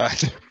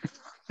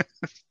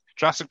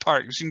 Jurassic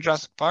Park. You've seen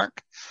Jurassic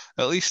Park,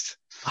 at least?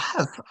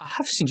 I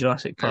have seen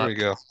Jurassic Park. There we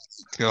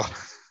go.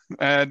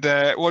 And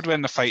what would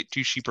win the fight,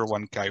 2 sheep or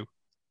 1 cow?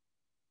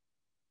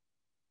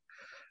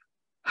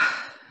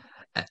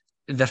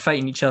 They're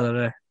fighting each other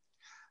there.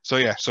 So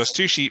it's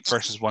 2 sheep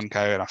versus 1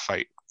 cow in a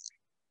fight.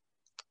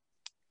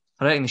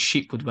 I reckon the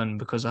sheep would win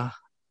because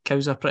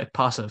cows are pretty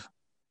passive.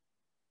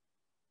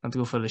 I'd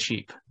go for the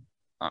sheep.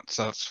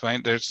 That's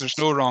fine. There's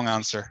no wrong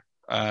answer.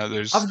 I've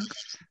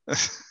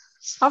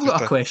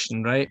got a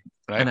question, right?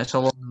 And it's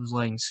along those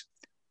lines.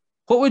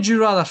 What would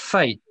you rather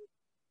fight?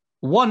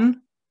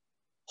 1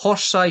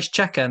 horse-sized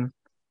chicken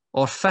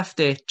or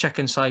 50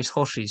 chicken-sized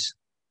horses?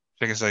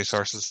 Chicken-sized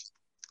horses.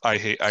 I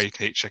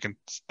hate chicken.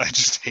 I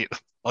just hate them.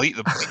 I'll eat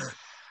them.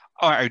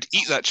 I would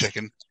eat that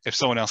chicken if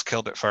someone else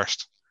killed it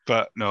first.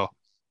 But no.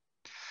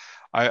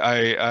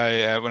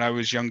 I when I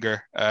was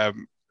younger,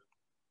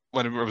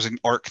 when I was in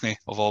Orkney,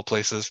 of all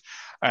places,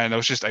 and I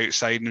was just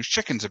outside and there was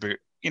chickens about,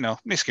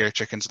 me scared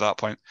chickens at that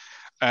point.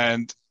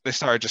 And they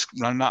started just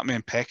running at me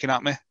and pecking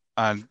at me,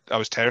 and I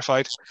was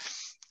terrified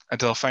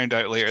until I found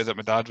out later that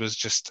my dad was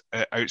just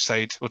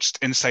outside, just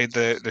inside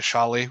the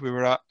chalet we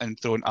were at, and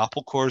throwing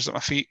apple cores at my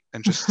feet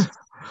and just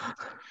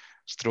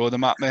throwing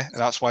them at me, and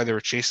that's why they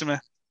were chasing me.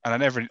 And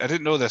I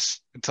didn't know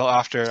this until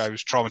after I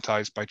was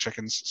traumatized by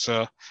chickens.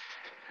 So,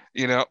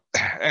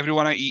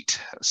 everyone I eat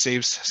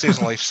saves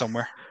a life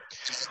somewhere.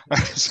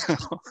 So,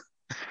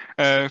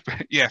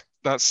 yeah,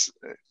 that's.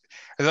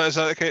 Is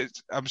that okay?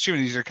 I'm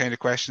assuming these are kind of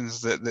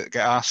questions that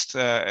get asked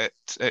at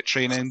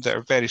training that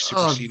are very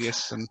super Oh,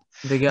 serious. And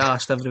they get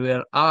asked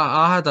everywhere.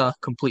 I had a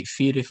complete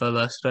theory for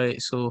this,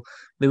 right? So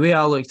the way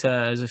I looked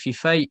at it is if you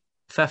fight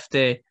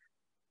 50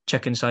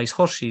 chicken-sized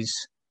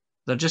horses,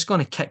 they're just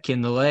going to kick you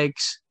in the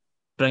legs,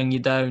 bring you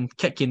down,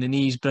 kick you in the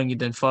knees, bring you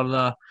down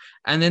further,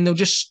 and then they'll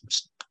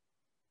just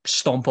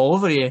stomp all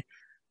over you.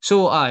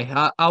 So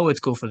I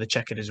would go for the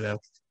chicken as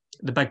well,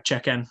 the big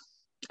chicken.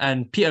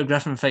 And Peter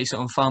Griffin fights it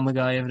on Family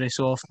Guy every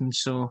so often.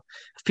 So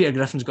if Peter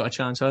Griffin's got a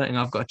chance, I think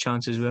I've got a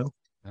chance as well.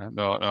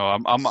 no,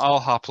 I'll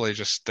happily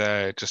just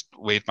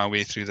wade my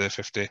way through the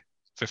 50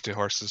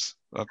 horses.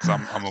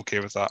 I'm okay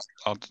with that.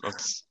 I'll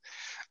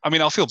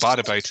feel bad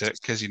about it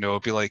because it'll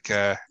be like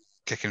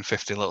kicking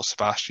 50 little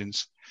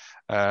Sebastians.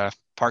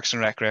 Parks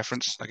and Rec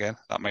reference again.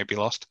 That might be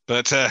lost,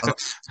 but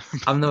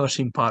I've never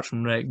seen Parks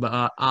and Rec,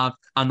 but I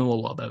know a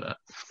lot about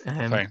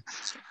it. Fine.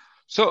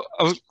 So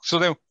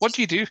then, what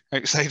do you do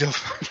outside of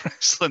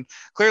wrestling?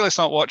 Clearly, it's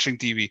not watching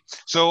TV.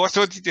 So what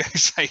do you do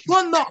outside?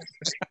 Well, no,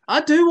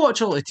 I do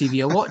watch a lot of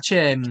TV. I watch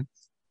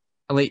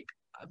like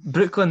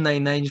Brooklyn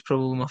Nine-Nine is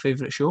probably my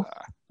favourite show.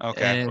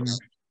 Okay.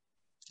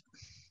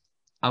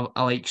 I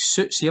like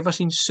Suits. You ever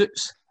seen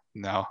Suits?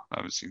 No, I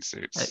haven't seen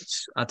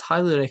Suits. I'd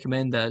highly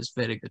recommend that. It's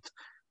very good.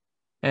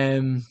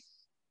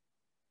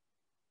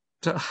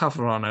 I've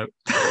run out.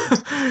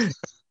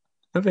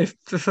 That's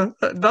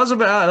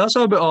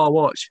about all I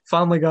watch.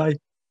 Family Guy.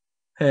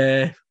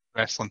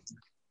 Wrestling.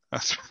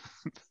 That's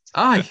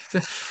Aye.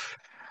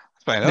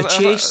 fine. The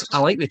Chase. I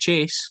like The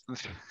Chase.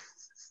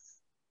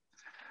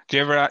 Do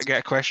you ever get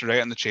a question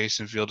right on The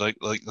Chase and feel like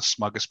the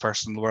smuggest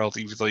person in the world,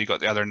 even though you got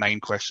the other 9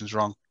 questions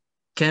wrong?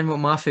 Ken, what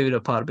my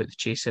favourite part about The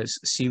Chase is,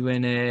 see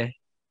when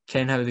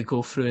Ken how they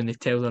go through and they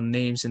tell their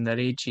names and their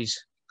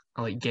ages.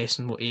 I like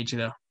guessing what age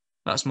they're.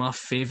 That's my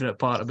favourite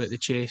part about The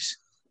Chase.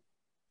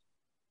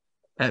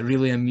 It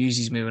really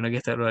amuses me when I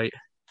get it right.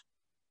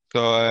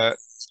 So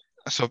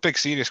a big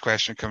serious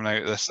question coming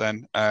out of this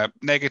then.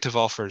 Negative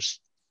offers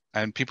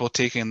and people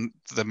taking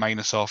the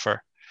minus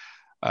offer.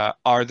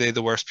 Are they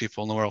the worst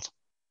people in the world?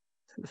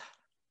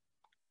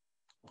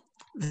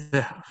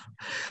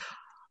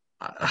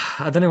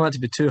 I don't want to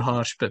be too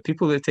harsh, but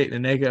people that take the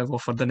negative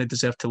offer don't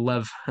deserve to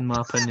live, in my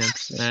opinion.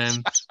 There's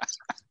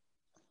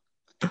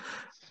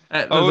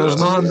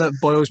nothing that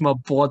boils my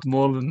blood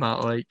more than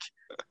that. Like,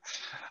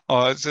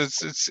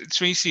 it's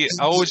when you see it.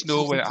 I always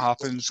know when it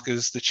happens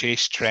because the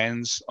Chase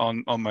trends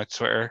on my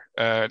Twitter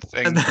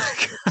thing.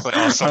 It's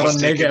like,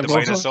 someone's taken the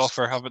minus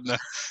offer, haven't they?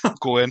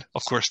 Go in.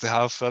 Of course they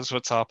have. That's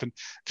what's happened.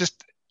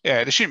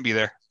 They shouldn't be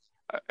there.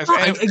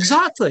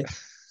 Exactly.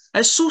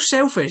 It's so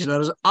selfish.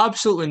 There's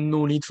absolutely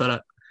no need for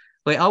it.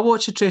 Like, I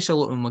watch the Tracy a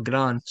lot with my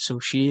gran, so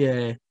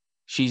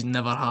she's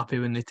never happy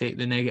when they take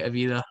the negative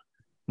either.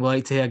 We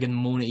like to hug and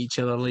moan at each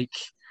other like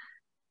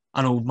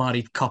an old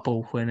married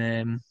couple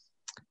when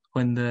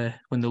the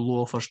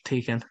low offer's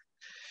taken.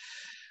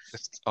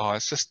 It's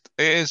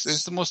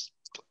the most.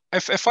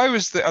 If I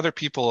was the other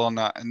people on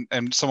that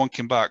and someone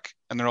came back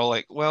and they're all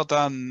like, well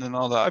done and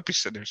all that, I'd be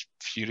sitting there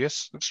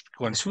furious.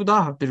 So would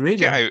I. I'd be raging.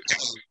 Get out.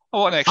 I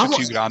want an extra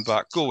 $2,000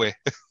 back. Go away.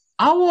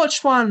 I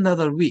watched one the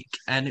other week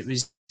and it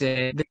was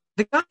the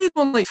guy had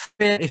won like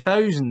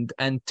 30,000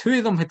 and 2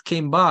 of them had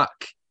came back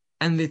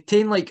and they'd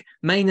taken like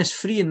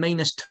 -3 and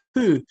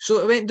 -2. So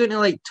it went down to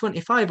like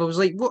 25. I was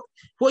like, what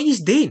are you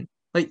doing?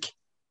 Like,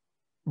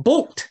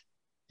 bolt.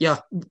 Yeah,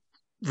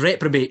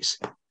 reprobates.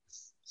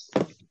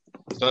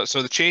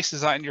 So the Chase,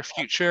 is that in your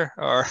future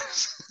or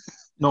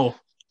No?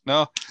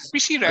 We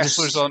see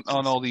wrestlers on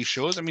all these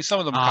shows. I mean, some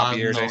of them can't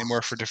be aired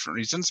anymore for different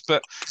reasons,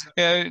 but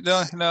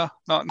not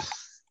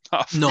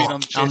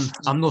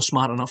I'm not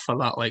smart enough for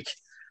that. Like,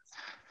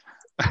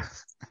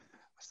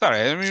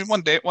 sorry. I mean,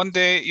 one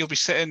day you'll be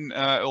sitting.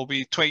 It'll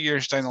be 20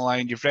 years down the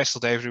line. You've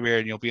wrestled everywhere,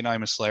 and you'll be an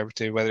I'm a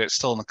celebrity, whether it's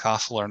still in the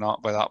castle or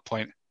not. By that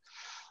point.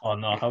 Oh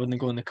no, I wouldn't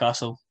go in the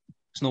castle.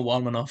 It's not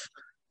warm enough.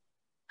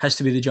 Has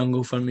to be the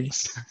jungle for me.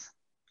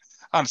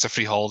 And it's a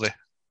free holiday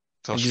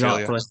to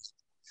Australia. Exactly.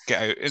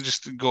 Get out and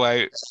just go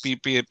out. Be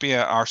an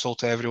arsehole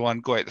to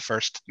everyone. Go out the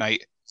first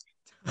night.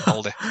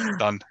 Holiday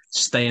done.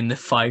 Stay in the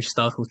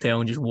 5-star hotel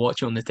and just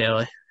watch it on the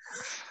telly.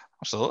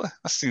 Absolutely.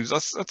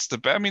 That's the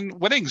best. I mean,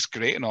 winning's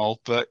great and all,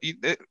 but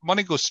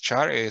money goes to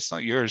charity. It's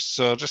not yours.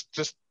 So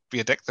just be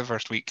a dick the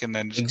first week and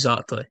then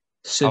exactly.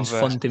 Sounds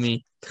fun to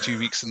me. 2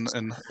 weeks in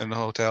the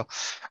hotel.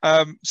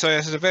 So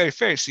this is a very,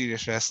 very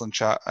serious wrestling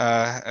chat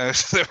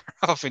that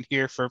we're having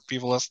here for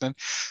people listening.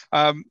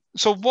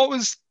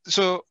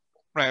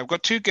 Right, I've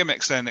got 2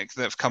 gimmicks then that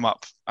have come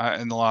up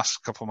in the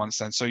last couple of months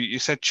then. So you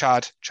said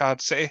Chad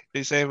City,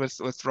 they say,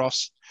 with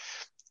Ross,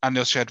 and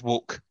they also had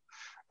Woke,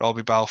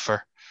 Robbie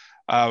Balfour.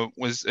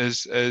 Was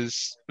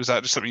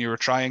that just something you were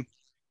trying?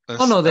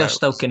 Oh no, they're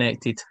still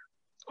connected.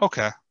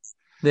 Okay.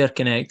 They're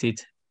connected.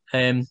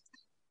 You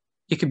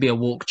could be a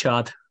Woke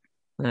Chad.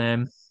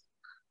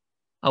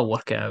 I'll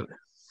work it out.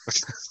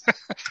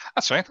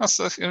 That's fine.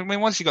 I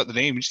mean, once you got the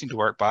name, you just need to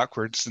work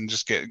backwards and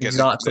just get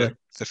Exactly.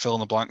 the fill in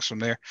the blanks from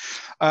there.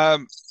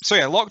 So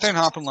yeah, lockdown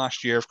happened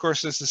last year. Of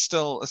course, this is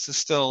still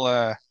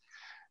a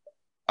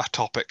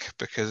topic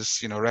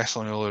because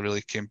wrestling only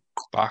really came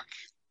back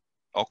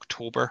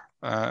October,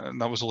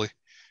 and that was only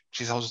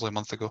a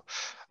month ago.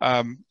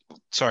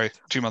 Sorry,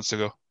 2 months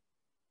ago.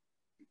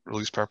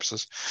 Release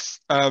purposes.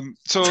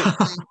 So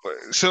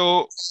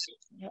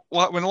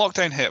when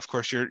lockdown hit, of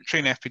course, you're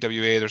training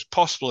FPWA. There's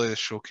possibly this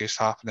showcase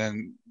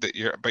happening but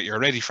you're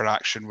ready for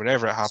action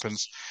whenever it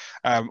happens.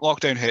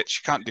 Lockdown hits,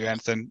 you can't do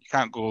anything. You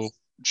can't go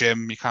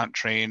gym, you can't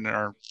train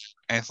or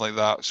anything like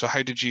that. So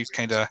how did you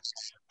kind of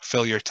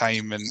fill your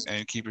time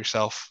and keep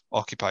yourself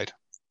occupied?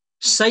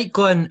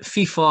 Cycling,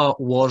 FIFA,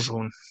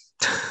 Warzone.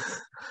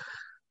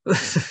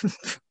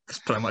 That's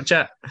pretty much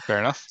it. Fair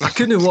enough. I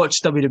couldn't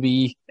watch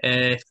WWE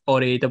or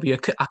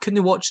AEW. I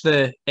couldn't watch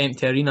the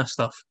empty arena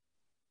stuff.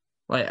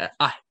 Like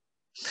I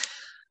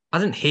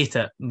didn't hate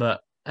it, but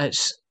it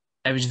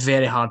was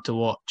very hard to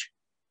watch.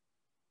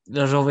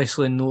 There's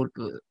obviously no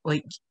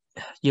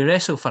you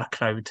wrestle for a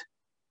crowd.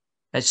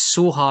 It's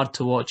so hard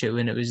to watch it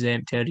when it was the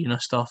empty arena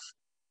stuff.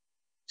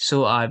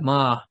 So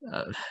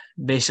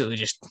basically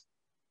just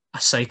I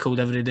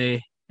cycled every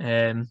day.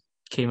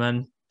 Came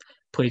in,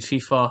 played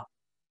FIFA,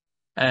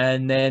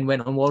 and then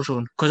went on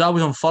Warzone because I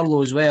was on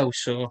furlough as well,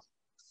 so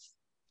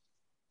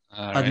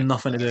I had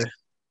nothing to do.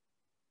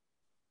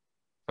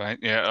 Right,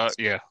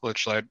 yeah.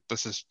 Literally,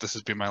 this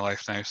has been my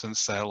life now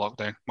since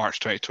lockdown, March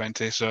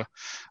 2020. So,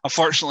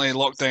 unfortunately,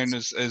 lockdown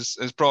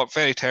has brought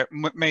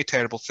many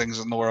terrible things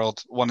in the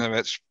world. One of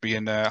it's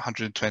being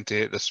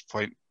 128 at this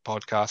point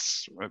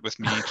podcasts with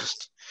me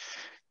just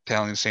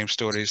telling the same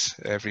stories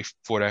every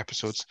 4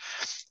 episodes.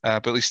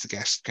 But at least the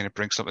guests kind of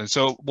bring something.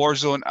 So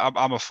Warzone,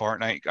 I'm a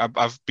Fortnite.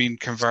 I've been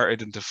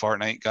converted into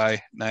Fortnite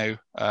guy now.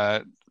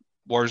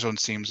 Warzone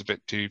seems a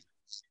bit too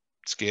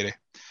scary.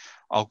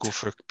 I'll go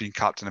for being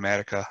Captain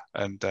America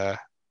and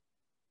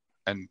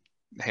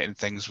hitting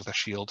things with a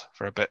shield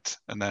for a bit,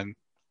 and then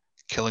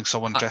killing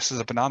someone dressed as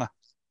a banana.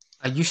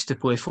 I used to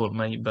play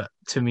Fortnite, but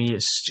to me,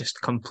 it's just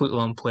completely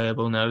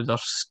unplayable now.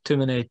 There's too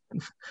many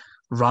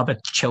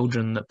rabid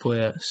children that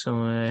play it,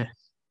 so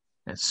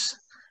it's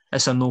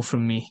a no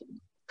from me.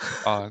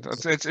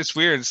 It's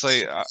weird. It's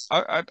like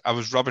I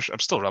was rubbish.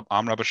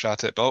 I'm rubbish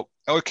at it, but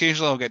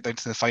occasionally I'll get down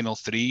to the final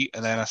 3,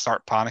 and then I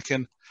start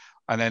panicking,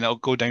 and then it'll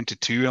go down to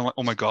 2, and I'm like,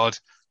 oh my god,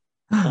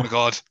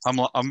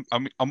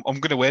 I'm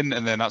gonna win,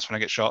 and then that's when I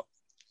get shot.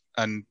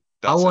 And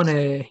I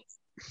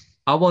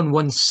won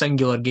one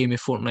singular game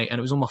of Fortnite, and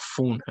it was on my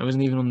phone. It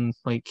wasn't even on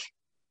like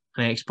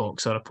an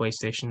Xbox or a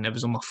PlayStation. It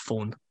was on my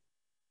phone.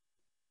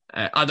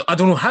 I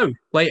don't know how.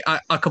 Like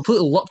I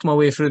completely lucked my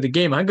way through the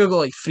game. I think I got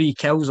like 3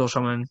 kills or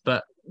something,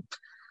 but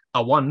I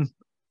won.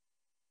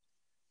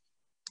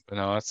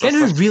 No,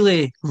 Who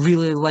really,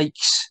 really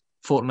likes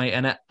Fortnite,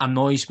 and it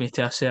annoys me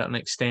to a certain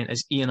extent,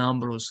 is Ian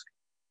Ambrose.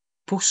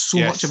 He posts so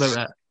much about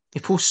it. He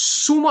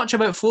posts so much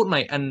about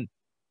Fortnite, and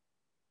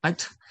I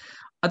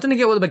didn't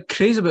get what the big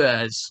craze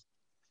about it is.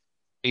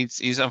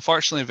 He's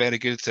unfortunately very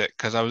good at it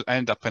because I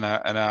ended up in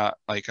a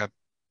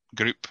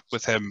group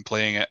with him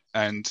playing it,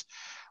 and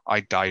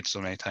I died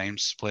so many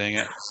times playing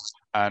it,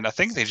 and I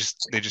think they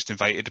just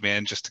invited me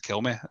in just to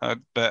kill me.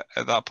 But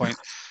at that point,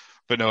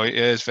 but no, it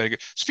is very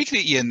good. Speaking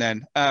of Ian,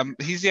 then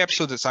he's the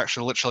episode that's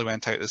actually literally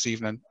went out this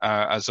evening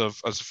as of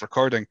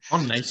recording.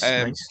 Oh, nice,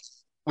 nice.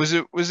 Was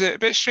it a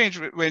bit strange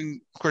when,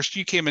 of course,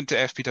 you came into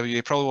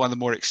FPWA, probably one of the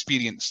more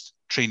experienced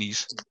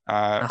trainees,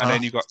 and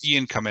then you got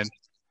Ian come in,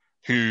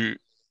 who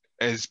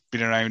has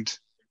been around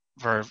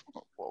for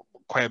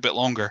quite a bit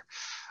longer.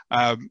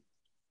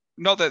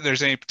 Not that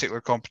there's any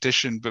particular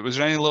competition, but was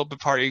there any little bit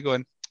part of you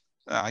going,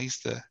 he's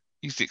the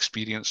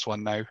experienced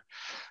one now,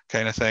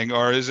 kind of thing,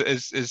 or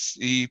is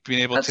he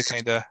being able to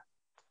kind of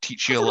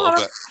teach you a little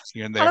bit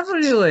here and there? I never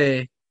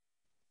really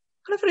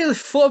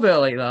thought about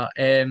it like that.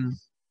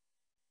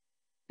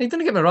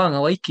 Don't get me wrong, I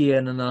like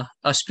Ian and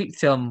I speak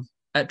to him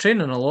at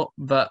training a lot,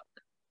 but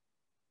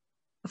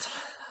I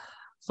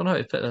don't know how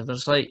to put it.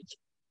 There's like,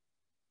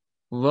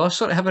 we all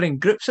sort of have it in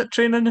groups at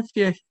training, if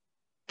you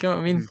get what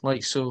I mean.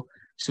 Like, so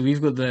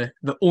we've got the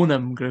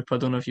Onum group. I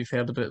don't know if you've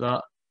heard about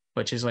that,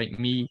 which is like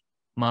me,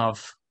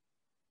 Mav,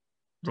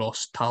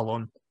 Ross,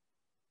 Talon,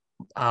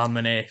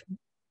 and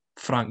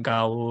Frank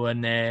Gallo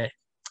and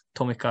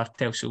Tommy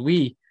Cartel. So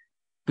we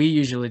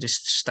usually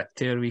just stick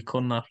to our wee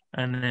corner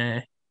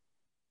and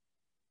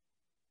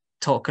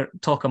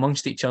talk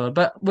amongst each other.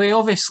 But we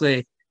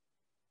obviously,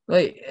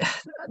 like,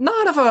 no,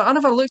 I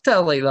never looked at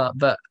it like that.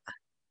 But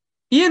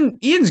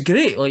Ian's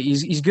great. Like,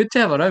 he's good to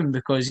have around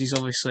because he's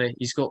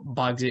got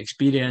bags of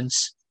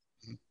experience,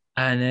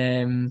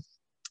 and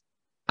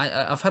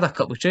I've had a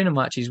couple of training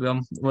matches with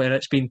him where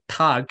it's been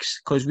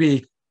tags because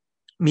me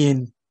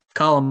and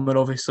Callum are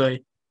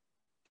obviously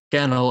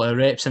getting a lot of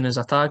reps in as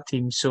a tag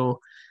team. So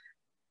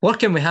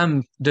working with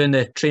him doing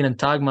the training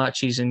tag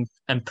matches and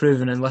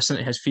improving and listening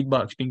to his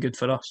feedback has been good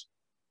for us.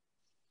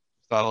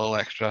 That little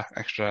extra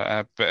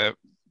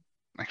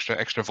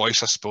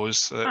voice, I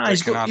suppose.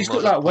 He's got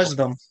that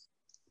wisdom.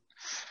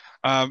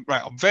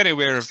 Right, I'm very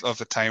aware of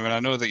the time, and I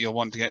know that you'll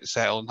want to get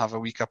settled and have a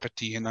wee cup of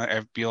tea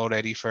and be all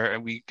ready for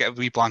get a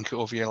wee blanket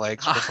over your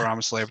legs before I'm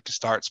a Celebrity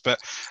starts. But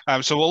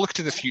so we'll look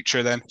to the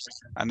future then,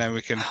 and then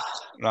we can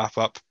wrap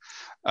up.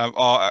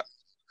 I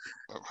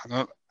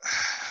don't,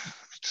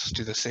 just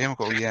do the same. I've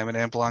got a wee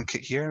M&M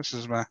blanket here. This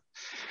is my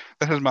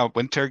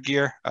winter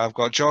gear. I've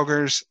got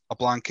joggers, a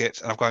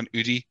blanket, and I've got an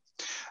hoodie.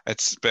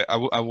 But I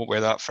won't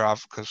wear that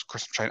because of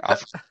course I'm trying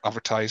to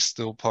advertise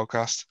the old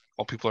podcast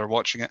while people are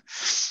watching it.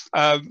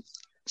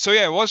 So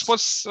yeah, what's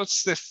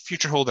the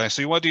future hold then?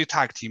 So you want to do a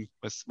tag team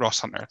with Ross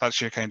Hunter?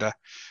 That's your kind of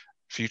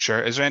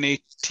future. Is there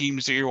any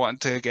teams that you're wanting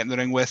to get in the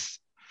ring with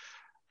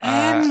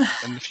in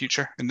the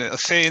future?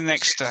 Let's say in the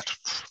next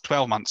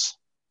 12 months.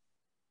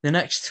 The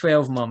next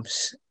 12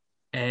 months,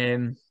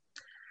 the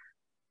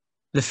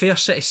Fair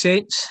City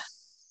Saints.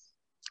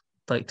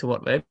 I'd like to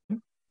work with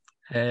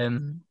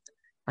them.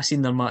 I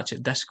seen their match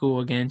at Disco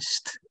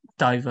against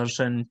Divers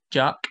and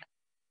Jack,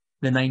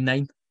 the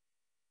 9-9.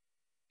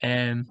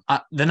 The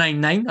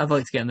 9-9, I'd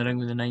like to get in the ring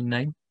with the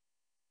 9-9.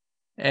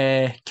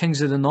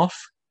 Kings of the North,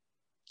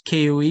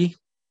 KOE.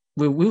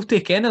 We'll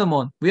take any of them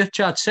on. We're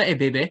Chad City,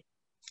 baby.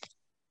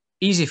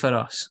 Easy for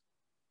us.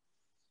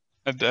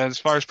 And as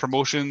far as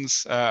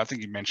promotions, I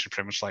think you mentioned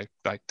pretty much like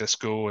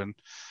Disco and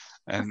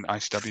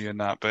ICW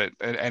and that, but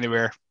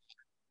anywhere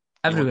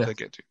everywhere you want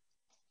to get to.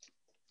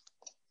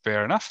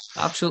 Fair enough.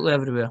 Absolutely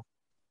everywhere.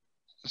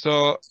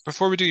 So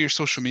before we do your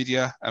social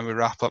media and we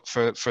wrap up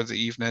for the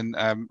evening,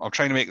 I'm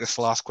trying to make this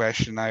the last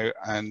question now.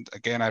 And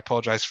again, I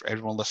apologize for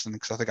everyone listening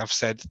because I think I've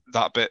said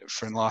that bit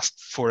for the last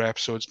 4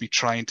 episodes, me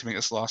trying to make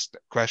this the last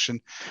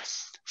question.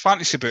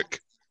 Fantasy book.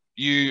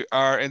 You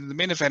are in the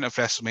main event of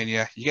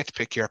WrestleMania. You get to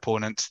pick your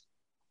opponent.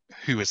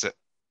 Who is it?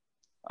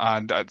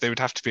 And they would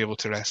have to be able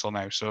to wrestle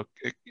now. So,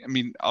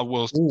 I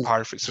will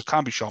paraphrase. So it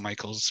can be Shawn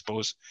Michaels, I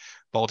suppose.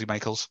 Baldy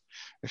Michaels,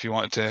 if you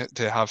wanted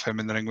to have him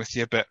in the ring with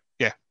you. But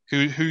yeah,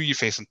 who are you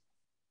facing?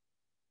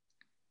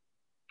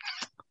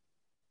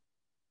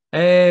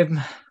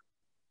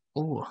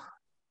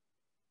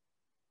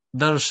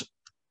 There's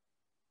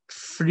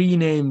 3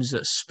 names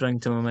that spring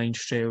to my mind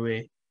straight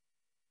away.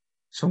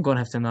 So I'm going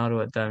to have to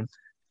narrow it down.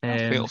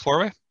 Fatal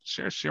 4-way.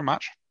 It's your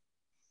match.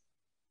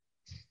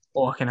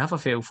 Oh, I can have a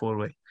fatal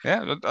 4-way.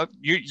 Yeah,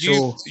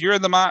 you're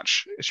in the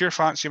match. It's your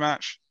fancy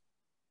match.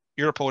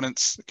 Your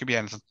opponents. It could be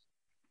anything.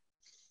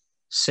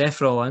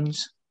 Seth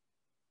Rollins,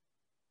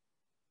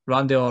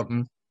 Randy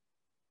Orton,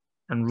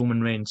 and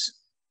Roman Reigns.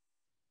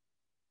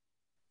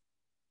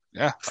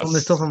 Yeah, from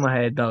the top of my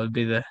head, that would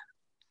be the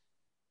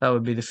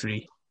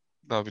 3.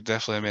 That would be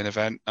definitely a main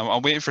event.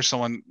 I'm waiting for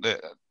someone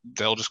that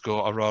they'll just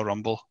go a Royal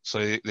Rumble, so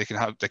they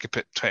can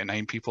put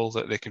 29 people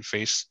that they can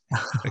face.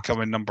 They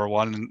come in number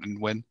 1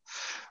 and win.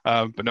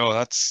 But no,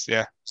 that's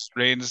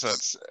Reigns.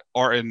 That's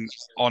Orton.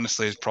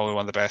 Honestly, is probably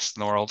one of the best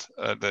in the world.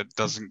 That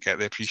doesn't get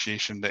the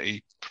appreciation that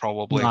he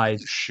probably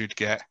should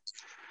get.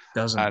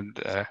 Doesn't.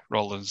 And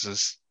Rollins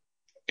is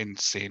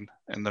insane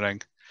in the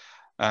ring.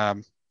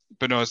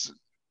 But no, it's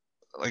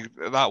like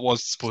that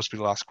was supposed to be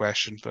the last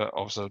question, but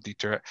also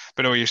detour it.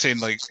 But no, you're saying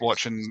like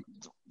watching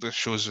the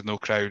shows with no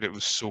crowd, it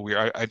was so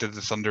weird. I did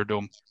the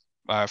Thunderdome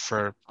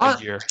for a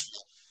year.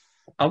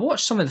 I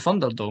watched some of the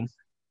Thunderdome.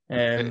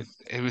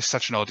 It was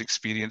such an odd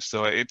experience,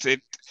 though.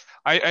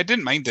 I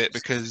didn't mind it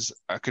because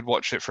I could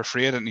watch it for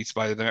free. I didn't need to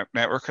buy the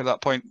network at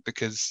that point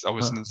because I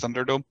was in the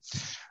Thunderdome.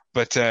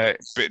 But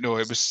no,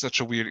 it was such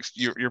a weird.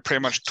 You're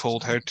pretty much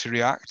told how to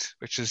react,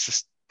 which is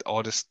just the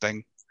oddest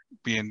thing.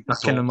 I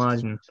can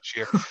imagine.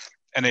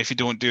 And if you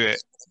don't do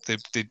it,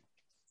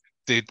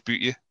 they'd boot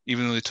you,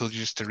 even though they told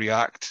you just to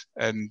react.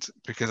 And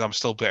because I'm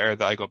still bitter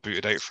that I got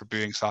booted out for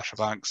booing Sasha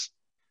Banks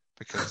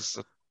because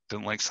I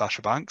didn't like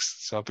Sasha Banks,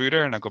 so I booed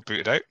her and I got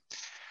booted out.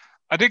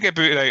 I did get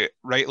booted out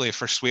rightly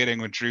for swearing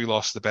when Drew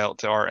lost the belt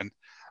to Orton.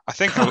 I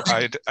think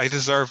I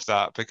deserved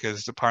that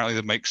because apparently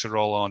the mics are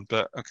all on.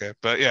 But okay,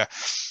 but yeah,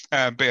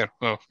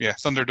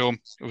 Thunderdome.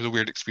 It was a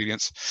weird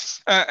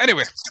experience.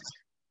 Anyway.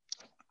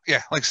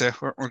 Yeah, like I said,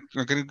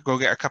 we're going to go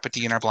get our cup of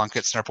tea and our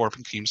blankets and our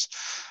bourbon creams.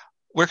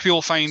 Where can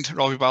people find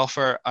Robbie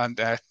Balfour and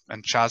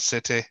Chad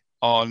City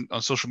on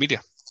social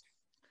media?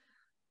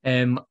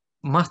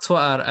 My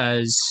Twitter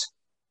is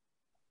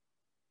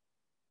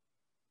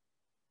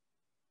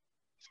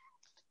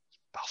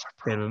Balfour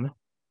Pro.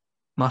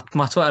 My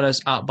Twitter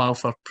is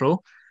 @Balfour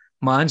Pro.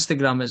 My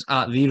Instagram is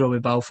 @the Robbie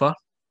Balfour,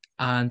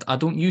 and I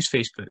don't use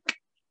Facebook.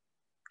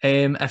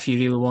 If you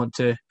really want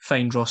to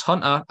find Ross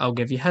Hunter, I'll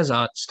give you his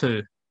ads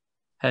too.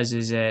 His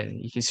is,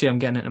 you can see I'm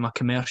getting into my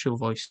commercial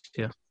voice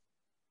here.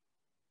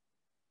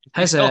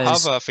 You still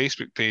have a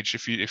Facebook page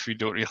if you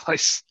don't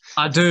realise.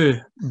 I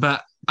do,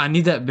 but I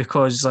need it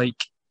because like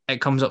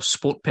it comes up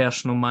sport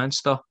person on my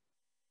Insta.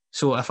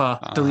 So if I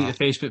delete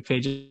the Facebook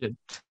page,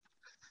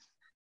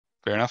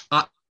 fair enough.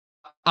 I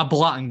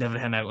blackened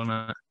everything out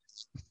on it.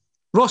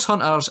 Ross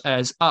Hunter's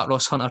is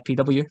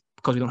 @RossHunterPW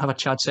because we don't have a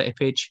Chad City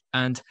page,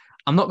 and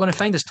I'm not going to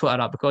find his Twitter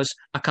app because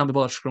I can't be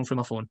bothered scrolling through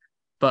my phone.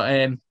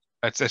 But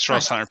it's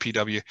Ross Hunter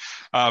PW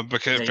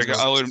because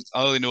I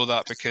only know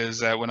that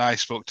because when I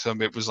spoke to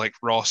him, it was like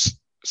Ross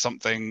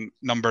something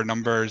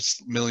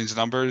numbers, millions of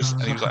numbers,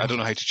 and he was like, I don't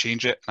know how to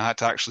change it, and I had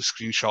to actually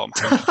screenshot him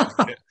how to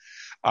change it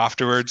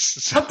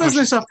afterwards. That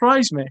doesn't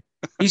surprise me.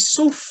 He's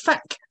so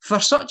thick for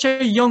such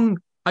a young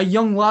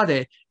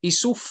laddie. He's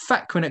so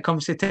thick when it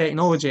comes to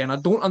technology, and I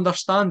don't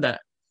understand it.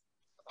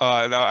 No,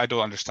 I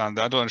don't understand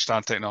that. I don't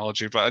understand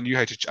technology, but I know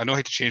how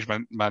to change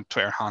my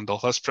Twitter handle.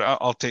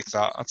 I'll take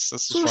that. That's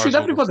as So far should as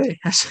everybody.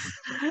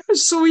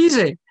 It's so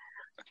easy.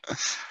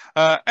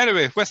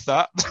 Anyway, with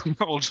that,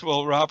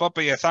 we'll wrap up.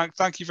 But yeah,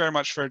 thank you very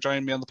much for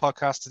joining me on the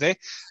podcast today.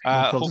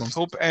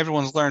 Hope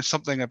everyone's learned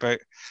something about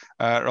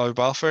Robbie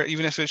Balfour,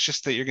 even if it's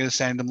just that you're going to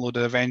send him a load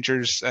of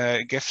Avengers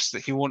gifts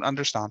that he won't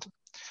understand,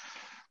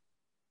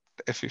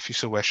 if you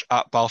so wish,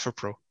 at Balfour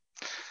Pro.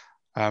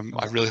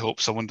 I really hope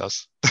someone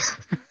does.